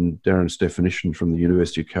Benno and Darren Stefanition from the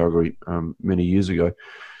University of Calgary many years ago,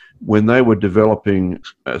 when they were developing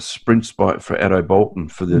a sprint spike for Addo Bolton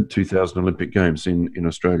for the 2000 Olympic Games in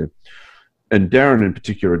Australia. And Darren in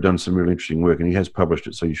particular had done some really interesting work, and he has published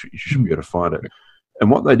it, so you should be able to find it.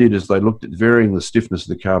 And what they did is they looked at varying the stiffness of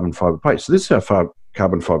the carbon fibre plate. So this is how far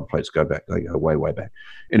carbon fibre plates go back. They go way, way back.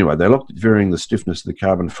 Anyway, they looked at varying the stiffness of the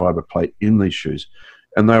carbon fibre plate in these shoes,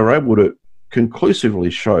 and they were able to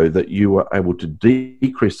conclusively show that you were able to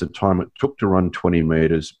decrease the time it took to run 20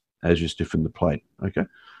 metres as you stiffen the plate. Okay?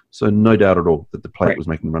 So no doubt at all that the plate was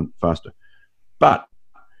making them run faster. But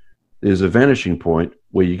there's a vanishing point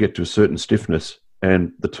where you get to a certain stiffness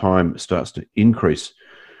and the time starts to increase.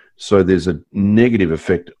 So there's a negative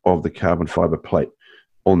effect of the carbon fibre plate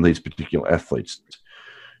on these particular athletes.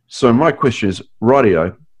 So my question is,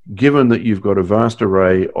 rightio, given that you've got a vast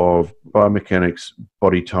array of biomechanics,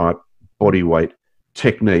 body type, body weight,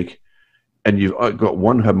 technique, and you've got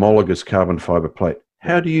one homologous carbon fibre plate,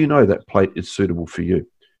 how do you know that plate is suitable for you?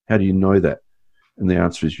 How do you know that? And the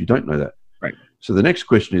answer is you don't know that. Right. So the next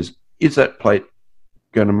question is that plate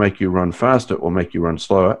going to make you run faster or make you run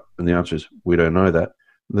slower? And the answer is we don't know that.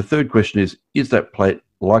 And the third question is that plate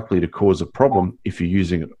likely to cause a problem if you're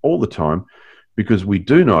using it all the time? Because we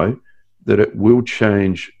do know that it will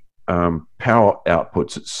change power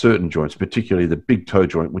outputs at certain joints, particularly the big toe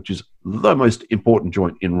joint, which is the most important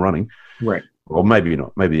joint in running. Right. Or maybe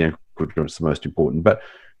not. Maybe the ankle joint is the most important. But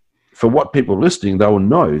for what people are listening, they will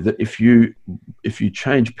know that if you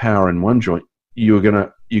change power in one joint, you're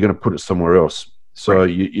gonna put it somewhere else. So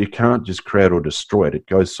you can't just create or destroy it; it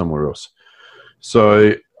goes somewhere else.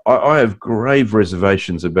 So I have grave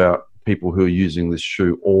reservations about people who are using this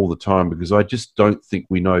shoe all the time, because I just don't think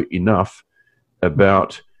we know enough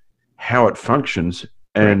about how it functions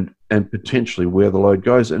and potentially where the load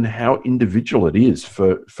goes and how individual it is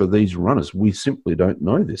for these runners. We simply don't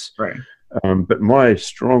know this. Right. But my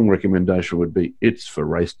strong recommendation would be it's for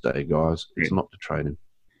race day, guys. It's not to train in.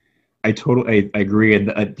 I agree,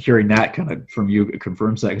 and hearing that kind of from you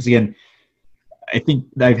confirms that. Because again, I think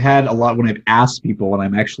I've had a lot when I've asked people, and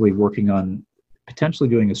I'm actually working on potentially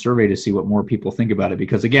doing a survey to see what more people think about it.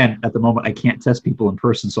 Because again, at the moment, I can't test people in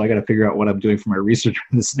person, so I got to figure out what I'm doing for my research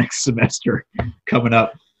for this next semester coming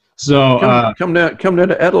up. So come down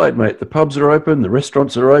to Adelaide, mate. The pubs are open, the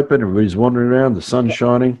restaurants are open, everybody's wandering around, the sun's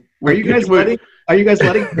shining. Are you guys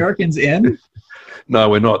letting Americans in? No,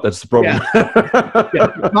 we're not. That's the problem.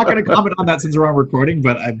 Yeah. I'm not going to comment on that since we're on recording,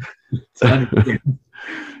 but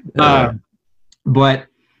but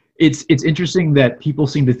it's interesting that people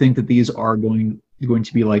seem to think that these are going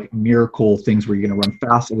to be like miracle things where you're going to run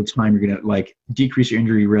fast all the time. You're going to like decrease your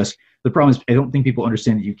injury risk. The problem is I don't think people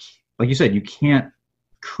understand that like you said, you can't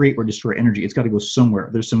create or destroy energy. It's got to go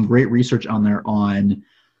somewhere. There's some great research on there on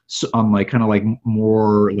like kind of like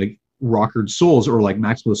more like rockered soles or like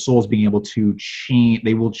Maxwell soles being able to change.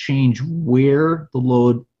 They will change where the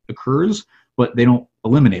load occurs, but they don't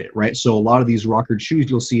eliminate it, right? So a lot of these rockered shoes,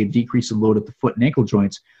 you'll see a decrease in load at the foot and ankle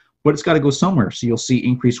joints, but it's got to go somewhere. So you'll see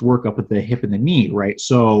increased work up at the hip and the knee, right?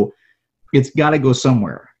 So it's got to go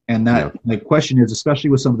somewhere. And that the question is, especially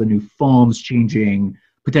with some of the new foams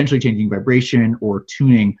potentially changing vibration or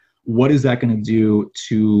tuning, what is that going to do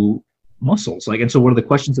to muscles? Like, and so one of the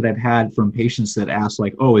questions that I've had from patients that ask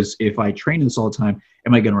like, oh, is if I train this all the time,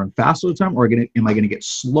 am I going to run fast all the time, or am I going to get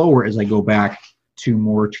slower as I go back to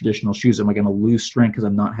more traditional shoes? Am I going to lose strength because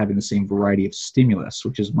I'm not having the same variety of stimulus?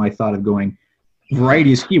 Which is my thought of going,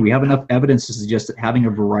 variety is key. We have enough evidence to suggest that having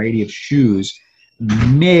a variety of shoes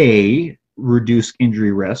may reduce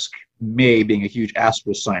injury risk, may being a huge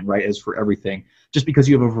asterisk sign, right, as for everything, just because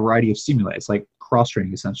you have a variety of stimuli. It's like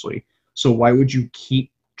cross-training, essentially. So why would you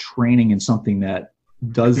keep training in something that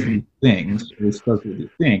does these things, or does what you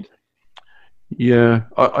think? Yeah,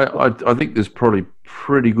 I think there's probably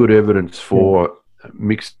pretty good evidence for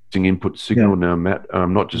mixing input signal now, Matt,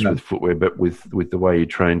 not just with footwear, but with the way you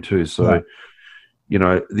train too. So, you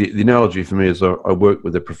know, the analogy for me is I worked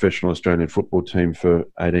with a professional Australian football team for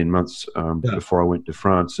 18 months before I went to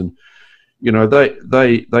France. And, you know,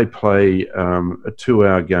 they play a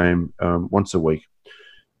 2-hour game once a week.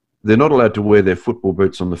 They're not allowed to wear their football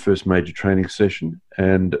boots on the first major training session,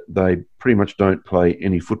 and they pretty much don't play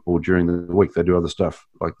any football during the week. They do other stuff,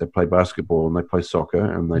 like they play basketball and they play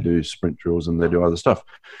soccer and they do sprint drills and they do other stuff,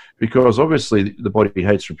 because obviously the body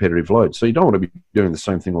hates repetitive load. So you don't want to be doing the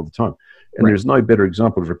same thing all the time. And there's no better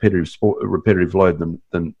example of repetitive load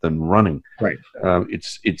than running. Right.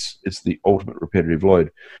 It's the ultimate repetitive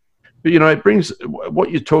load. But, you know, it brings,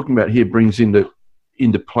 what you're talking about here brings into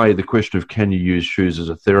play the question of, can you use shoes as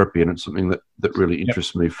a therapy? And it's something that really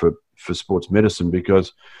interests me for sports medicine,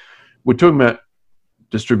 because we're talking about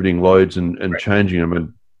distributing loads and changing them.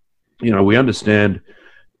 And, you know, we understand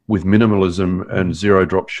with minimalism and zero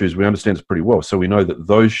drop shoes, we understand this pretty well. So we know that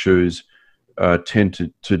those shoes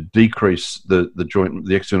tend to decrease the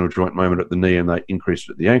external joint moment at the knee, and they increase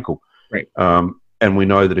it at the ankle. Right. And we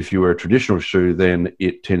know that if you wear a traditional shoe, then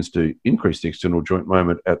it tends to increase the external joint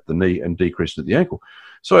moment at the knee and decrease it at the ankle.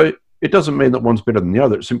 So it doesn't mean that one's better than the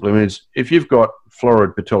other. It simply means if you've got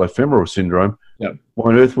florid patellofemoral syndrome,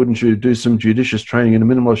 why on earth wouldn't you do some judicious training in a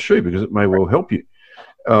minimalist shoe? Because it may well help you.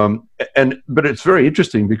 But it's very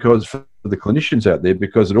interesting because for the clinicians out there,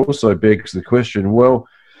 because it also begs the question, well,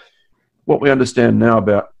 what we understand now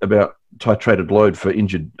about titrated load for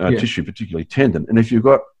injured tissue, particularly tendon, and if you've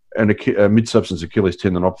got a mid-substance Achilles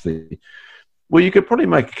tendinopathy, well, you could probably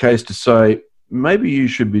make a case to say maybe you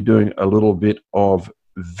should be doing a little bit of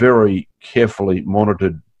very carefully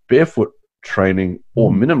monitored barefoot training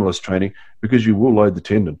or minimalist training, because you will load the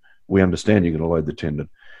tendon. We understand you're going to load the tendon,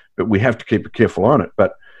 but we have to keep a careful eye on it.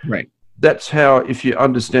 But that's how, if you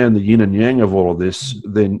understand the yin and yang of all of this,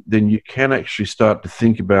 then you can actually start to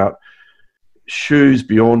think about shoes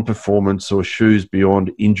beyond performance or shoes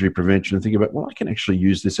beyond injury prevention, and think about, well, I can actually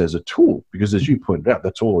use this as a tool, because as you pointed out,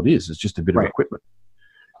 that's all it is. It's just a bit of equipment.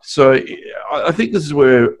 So I think this is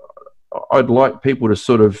where I'd like people to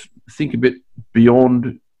sort of think a bit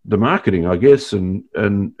beyond the marketing, I guess, and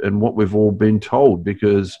what we've all been told,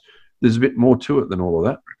 because there's a bit more to it than all of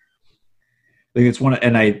that. I think it's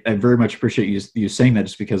and I very much appreciate you saying that,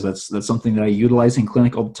 just because that's something that I utilize in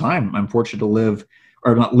clinic all the time. I'm fortunate to live,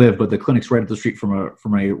 or not live, but the clinic's right up the street from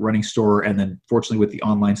a running store. And then fortunately with the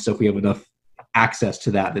online stuff, we have enough access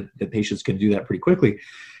to that patients can do that pretty quickly.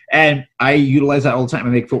 And I utilize that all the time. I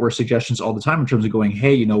make footwear suggestions all the time in terms of going,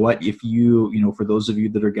 hey, you know what, if for those of you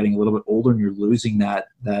that are getting a little bit older and you're losing that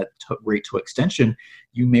rate to extension,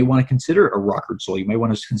 you may want to consider a rockered sole. You may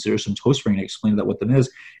want to consider some toe spring, and explain what them is.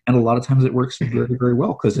 And a lot of times it works very, very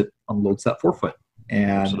well, because it unloads that forefoot.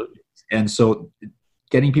 And so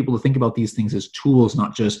getting people to think about these things as tools,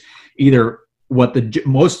 not just either what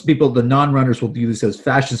most people, the non-runners, will view this as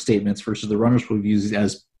fashion statements, versus the runners will use it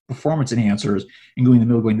as performance enhancers, and going in the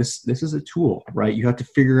middle going, this is a tool, right? You have to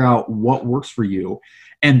figure out what works for you.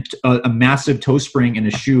 And a massive toe spring in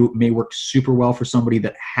a shoe may work super well for somebody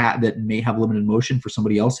that may have limited motion. For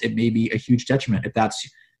somebody else, it may be a huge detriment if that's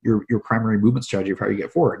your primary movement strategy of how you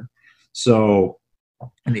get forward. So,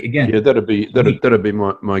 and again, that'd be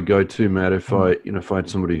my go-to, Matt. If I had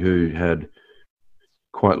somebody who had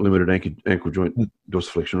quite limited ankle joint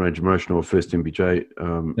dorsiflexion range of motion, or first MBJ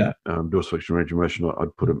dorsiflexion range of motion,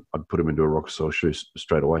 I'd put them into a rock sole shoe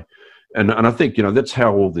straight away. And I think that's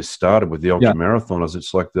how all this started with the ultra marathoners.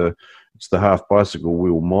 It's like the half bicycle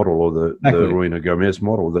wheel model, or the Ruina Gomez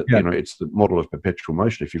model. That it's the model of perpetual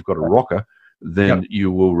motion. If you've got a rocker, then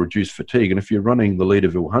you will reduce fatigue. And if you're running the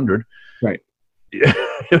Leaderville 100,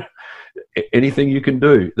 anything you can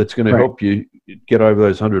do that's going to help you get over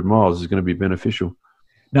those 100 miles is going to be beneficial.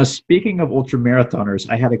 Now, speaking of ultra marathoners,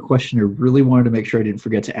 I had a question I really wanted to make sure I didn't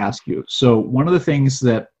forget to ask you. So one of the things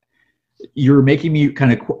that you're making me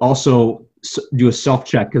kind of also do a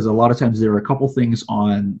self-check, because a lot of times there are a couple things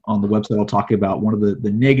on the website I'll talk about. One of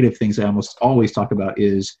the negative things I almost always talk about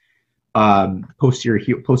is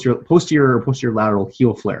posterior lateral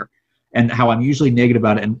heel flare, and how I'm usually negative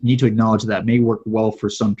about it, and need to acknowledge that may work well for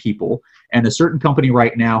some people. And a certain company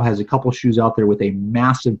right now has a couple shoes out there with a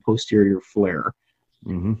massive posterior flare.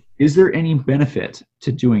 Mm-hmm. Is there any benefit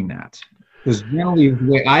to doing that? Because generally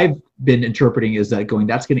the way I've been interpreting is that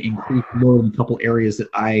that's going to increase load in a couple areas that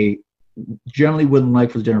I generally wouldn't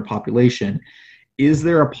like for the general population. Is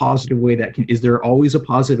there a positive way is there always a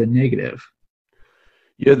positive and negative?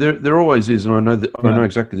 Yeah, there always is, and I know that I Yeah. know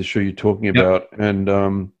exactly the shoe you're talking Yep. about.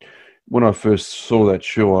 And when I first saw that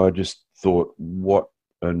shoe, I just thought, "What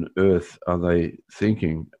on earth are they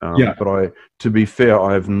thinking?" Yeah. But to be fair,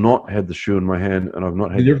 I have not had the shoe in my hand, and I've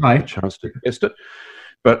not had Neither have the I. chance to test it.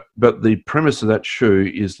 But the premise of that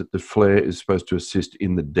shoe is that the flare is supposed to assist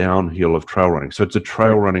in the downhill of trail running. So it's a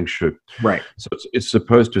trail running shoe. Right. So it's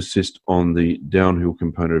supposed to assist on the downhill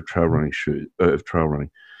component of trail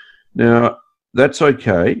running Now that's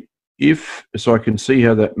okay so I can see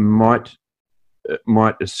how that might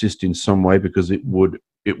assist in some way, because it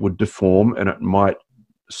would deform, and it might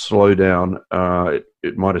slow down.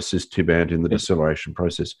 It might assist tib ant in the deceleration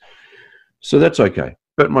process. So that's okay.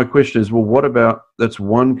 But my question is, well, what about, that's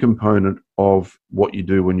one component of what you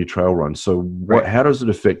do when you trail run. So how does it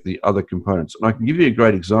affect the other components? And I can give you a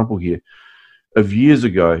great example here of years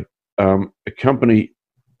ago, a company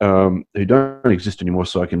who don't exist anymore,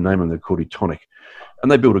 so I can name them. They're called Etonic,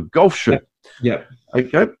 and they built a golf shoe. Yeah.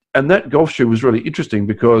 Okay. And that golf shoe was really interesting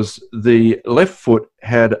because the left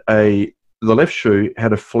shoe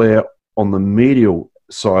had a flare on the medial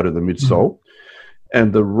side of the midsole.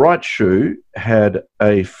 And the right shoe had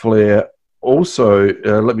a flare also,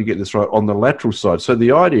 let me get this right, on the lateral side. So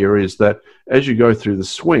the idea is that as you go through the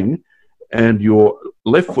swing and your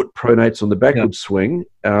left foot pronates on the backward swing,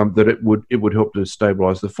 that it would help to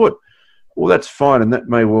stabilize the foot. Well, that's fine, and that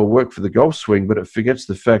may well work for the golf swing, but it forgets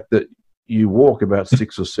the fact that you walk about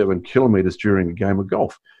 6 or 7 kilometers during a game of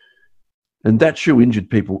golf. And that shoe injured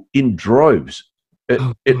people in droves.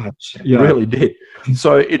 It really did.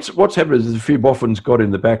 So it's what's happened is a few boffins got in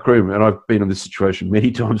the back room, and I've been in this situation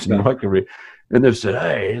many times in my career, and they've said,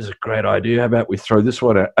 "Hey, here's a great idea. How about we throw this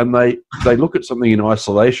one out?" And they look at something in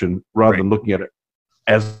isolation rather than looking at it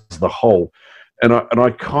as the whole. And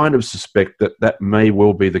I kind of suspect that may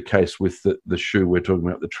well be the case with the shoe we're talking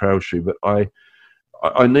about, the trail shoe. But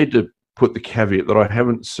I need to put the caveat that I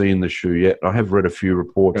haven't seen the shoe yet. I have read a few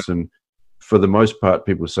reports, and for the most part,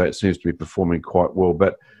 people say it seems to be performing quite well,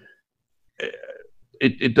 but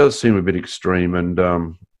it does seem a bit extreme. And,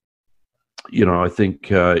 I think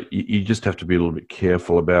you just have to be a little bit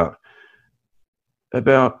careful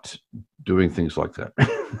about doing things like that.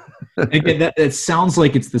 Again, it sounds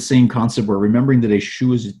like it's the same concept where remembering that a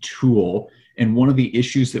shoe is a tool. And one of the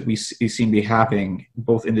issues that we seem to be having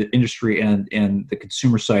both in the industry and the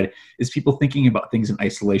consumer side is people thinking about things in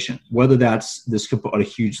isolation, whether that's this could put out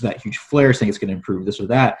that huge flare saying it's going to improve this or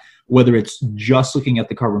that, whether it's just looking at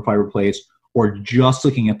the carbon fiber plates or just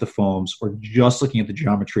looking at the foams or just looking at the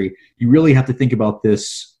geometry. You really have to think about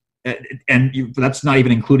this. And that's not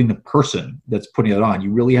even including the person that's putting it on.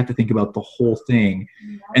 You really have to think about the whole thing.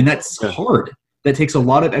 And that's hard. That takes a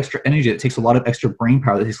lot of extra energy. It takes a lot of extra brain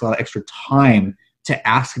power. That takes a lot of extra time to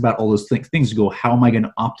ask about all those things to go, how am I going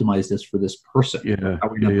to optimize this for this person? How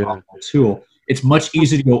are we going to optimize the tool? It's much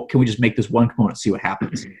easier to go, can we just make this one component, see what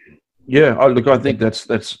happens? Yeah, I think that's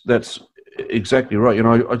exactly right.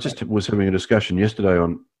 I just was having a discussion yesterday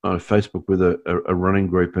on Facebook with a running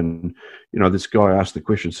group, and this guy asked the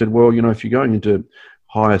question, said, well, if you're going into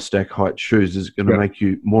higher stack height shoes, is it going to make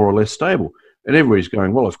you more or less stable? And everybody's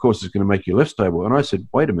going, well, of course it's going to make you less stable. And I said,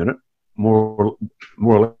 wait a minute, more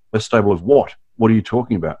or less stable of what? What are you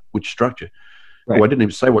talking about? Which structure? Right. Well, I didn't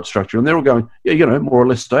even say what structure. And they're all going, yeah, more or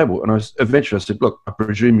less stable. And eventually I said, look, I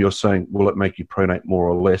presume you're saying, will it make you pronate more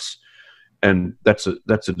or less? And that's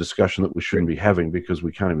a discussion that we shouldn't be having, because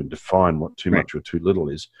we can't even define what too much or too little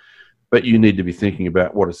is. But you need to be thinking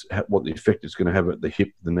about what the effect it's going to have at the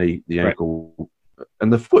hip, the knee, the ankle,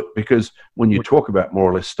 and the foot. Because when you talk about more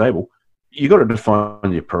or less stable, you've got to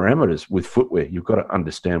define your parameters with footwear. You've got to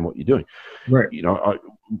understand what you're doing. Right.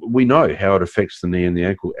 We know how it affects the knee and the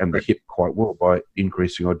ankle and the hip quite well by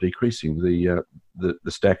increasing or decreasing the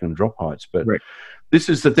stack and drop heights. But this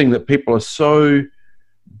is the thing that people are so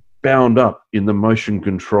bound up in the motion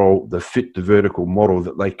control, the fit to vertical model,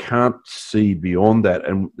 that they can't see beyond that.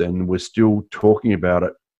 And we're still talking about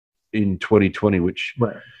it in 2020, which,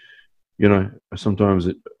 sometimes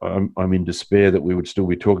I'm in despair that we would still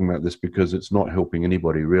be talking about this, because it's not helping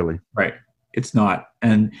anybody really. Right. It's not.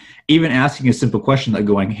 And even asking a simple question like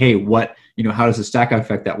going, hey, how does the stack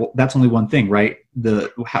affect that? Well, that's only one thing, right?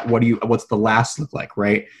 What's the last look like,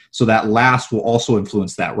 right? So that last will also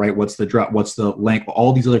influence that, right? What's the drop? What's the length?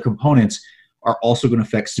 All these other components are also going to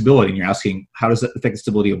affect stability. And you're asking, how does that affect the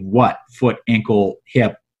stability of what? Foot, ankle,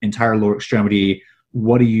 hip, entire lower extremity.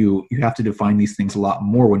 You have to define these things a lot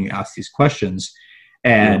more when you ask these questions.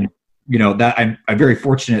 And that I'm very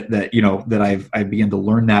fortunate that, that I began to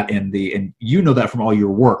learn that and that from all your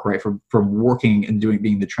work, right? From working and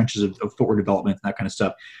being in the trenches of footwear development and that kind of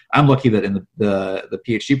stuff. I'm lucky that in the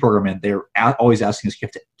PhD program, and they're always asking us, you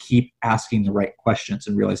have to keep asking the right questions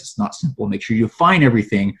and realize it's not simple. Make sure you define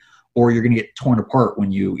everything, or you're going to get torn apart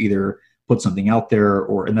when you either put something out there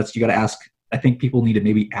you got to ask. I think people need to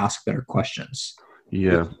maybe ask better questions.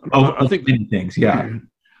 Yeah. I think many things. Yeah.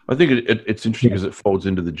 I think it's interesting because it folds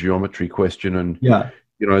into the geometry question, and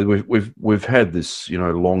we've had this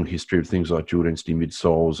long history of things like dual density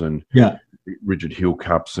midsoles and rigid heel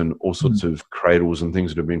cups and all sorts of cradles and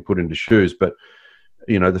things that have been put into shoes. But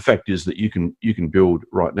the fact is that you can build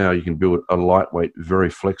a lightweight, very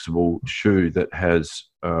flexible shoe that has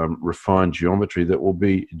refined geometry that will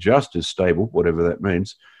be just as stable, whatever that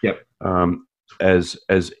means,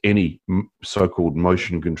 as any so-called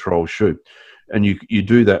motion control shoe. And you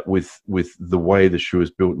do that with the way the shoe is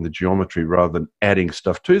built and the geometry, rather than adding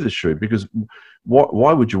stuff to the shoe. Because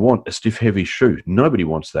why would you want a stiff, heavy shoe? Nobody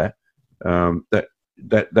wants that. That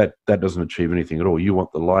doesn't achieve anything at all. You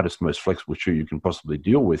want the lightest, most flexible shoe you can possibly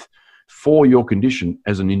deal with for your condition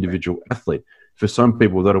as an individual athlete. For some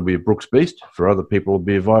people, that'll be a Brooks Beast. For other people, it'll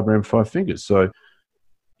be a Vibram 5 Fingers. So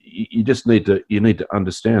you just need to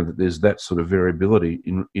understand that there's that sort of variability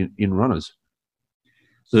in runners.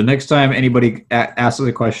 So the next time anybody asks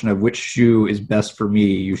the question of which shoe is best for me,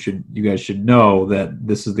 you guys should know that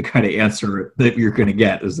this is the kind of answer that you're going to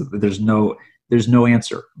get. Is that there's no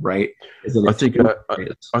answer, right? I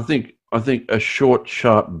think a short,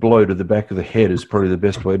 sharp blow to the back of the head is probably the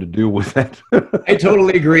best way to deal with that. I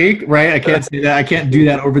totally agree, right? I can't say that. I can't do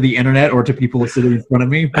that over the internet or to people sitting in front of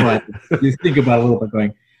me, but you think about it a little bit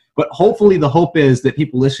going. But hopefully the hope is that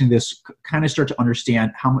people listening to this kind of start to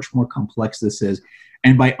understand how much more complex this is.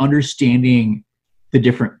 And by understanding the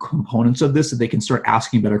different components of this, that they can start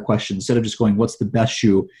asking better questions. Instead of just going, what's the best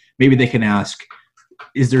shoe? Maybe they can ask,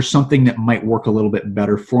 is there something that might work a little bit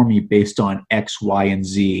better for me based on X, Y, and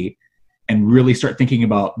Z? And really start thinking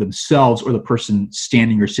about themselves or the person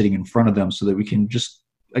standing or sitting in front of them, so that we can just,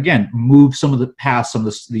 again, move some of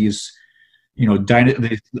these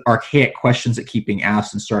archaic questions that keep being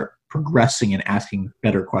asked and start progressing and asking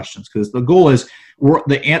better questions. Because the goal is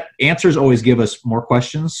the answers always give us more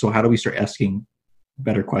questions. So how do we start asking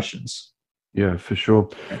better questions? Yeah, for sure.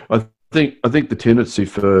 I think the tendency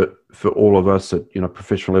for all of us at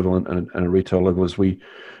professional level and a retail level is we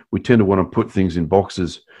tend to want to put things in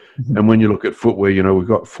boxes. Mm-hmm. And when you look at footwear, we've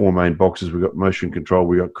got four main boxes. We've got motion control,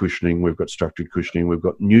 we've got cushioning, we've got structured cushioning, we've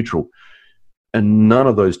got neutral. And none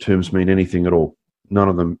of those terms mean anything at all. None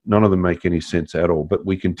of them make any sense at all. But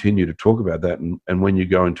we continue to talk about that. And when you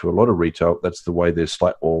go into a lot of retail, that's the way their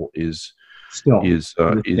slat wall is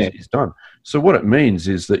done. So what it means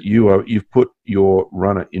is that you've put your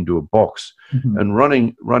runner into a box. Mm-hmm. And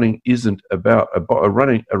running isn't about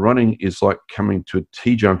running is like coming to a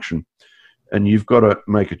T-junction, and you've got to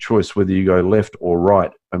make a choice whether you go left or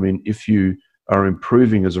right. I mean, if you are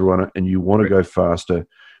improving as a runner and you want to go faster,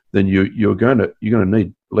 then you're going to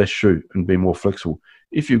need less shoe and be more flexible.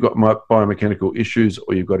 If you've got biomechanical issues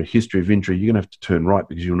or you've got a history of injury, you're going to have to turn right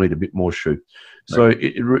because you'll need a bit more shoe. Right. So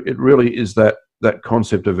it really is that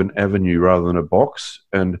concept of an avenue rather than a box.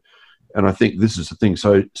 And I think this is the thing.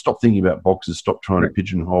 So stop thinking about boxes. Stop trying to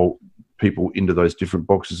pigeonhole people into those different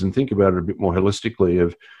boxes, and think about it a bit more holistically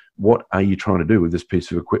of what are you trying to do with this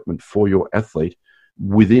piece of equipment for your athlete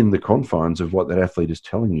within the confines of what that athlete is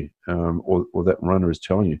telling you, or that runner is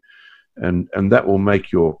telling you. And that will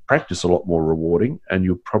make your practice a lot more rewarding, and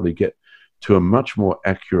you'll probably get to a much more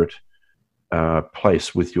accurate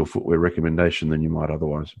place with your footwear recommendation than you might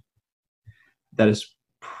otherwise. That is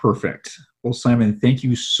perfect. Well, Simon, thank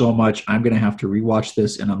you so much. I'm going to have to rewatch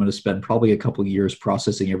this, and I'm going to spend probably a couple of years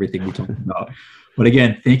processing everything we talked about. But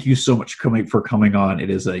again, thank you so much for coming on. It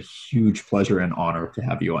is a huge pleasure and honor to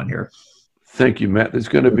have you on here. Thank you, Matt. There's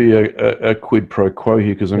going to be a quid pro quo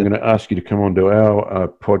here, because I'm going to ask you to come onto our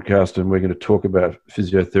podcast, and we're going to talk about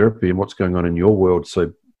physiotherapy and what's going on in your world.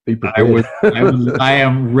 So be prepared. I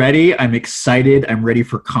am ready. I'm excited. I'm ready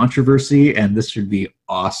for controversy, and this should be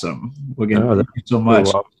awesome. Again, thank you so much.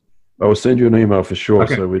 Well, I will send you an email for sure.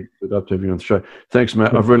 Okay. So we'd love to have you on the show. Thanks,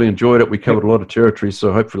 Matt. I've really enjoyed it. We covered a lot of territory,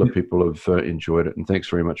 so hopefully people have enjoyed it. And thanks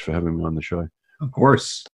very much for having me on the show. Of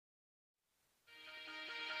course.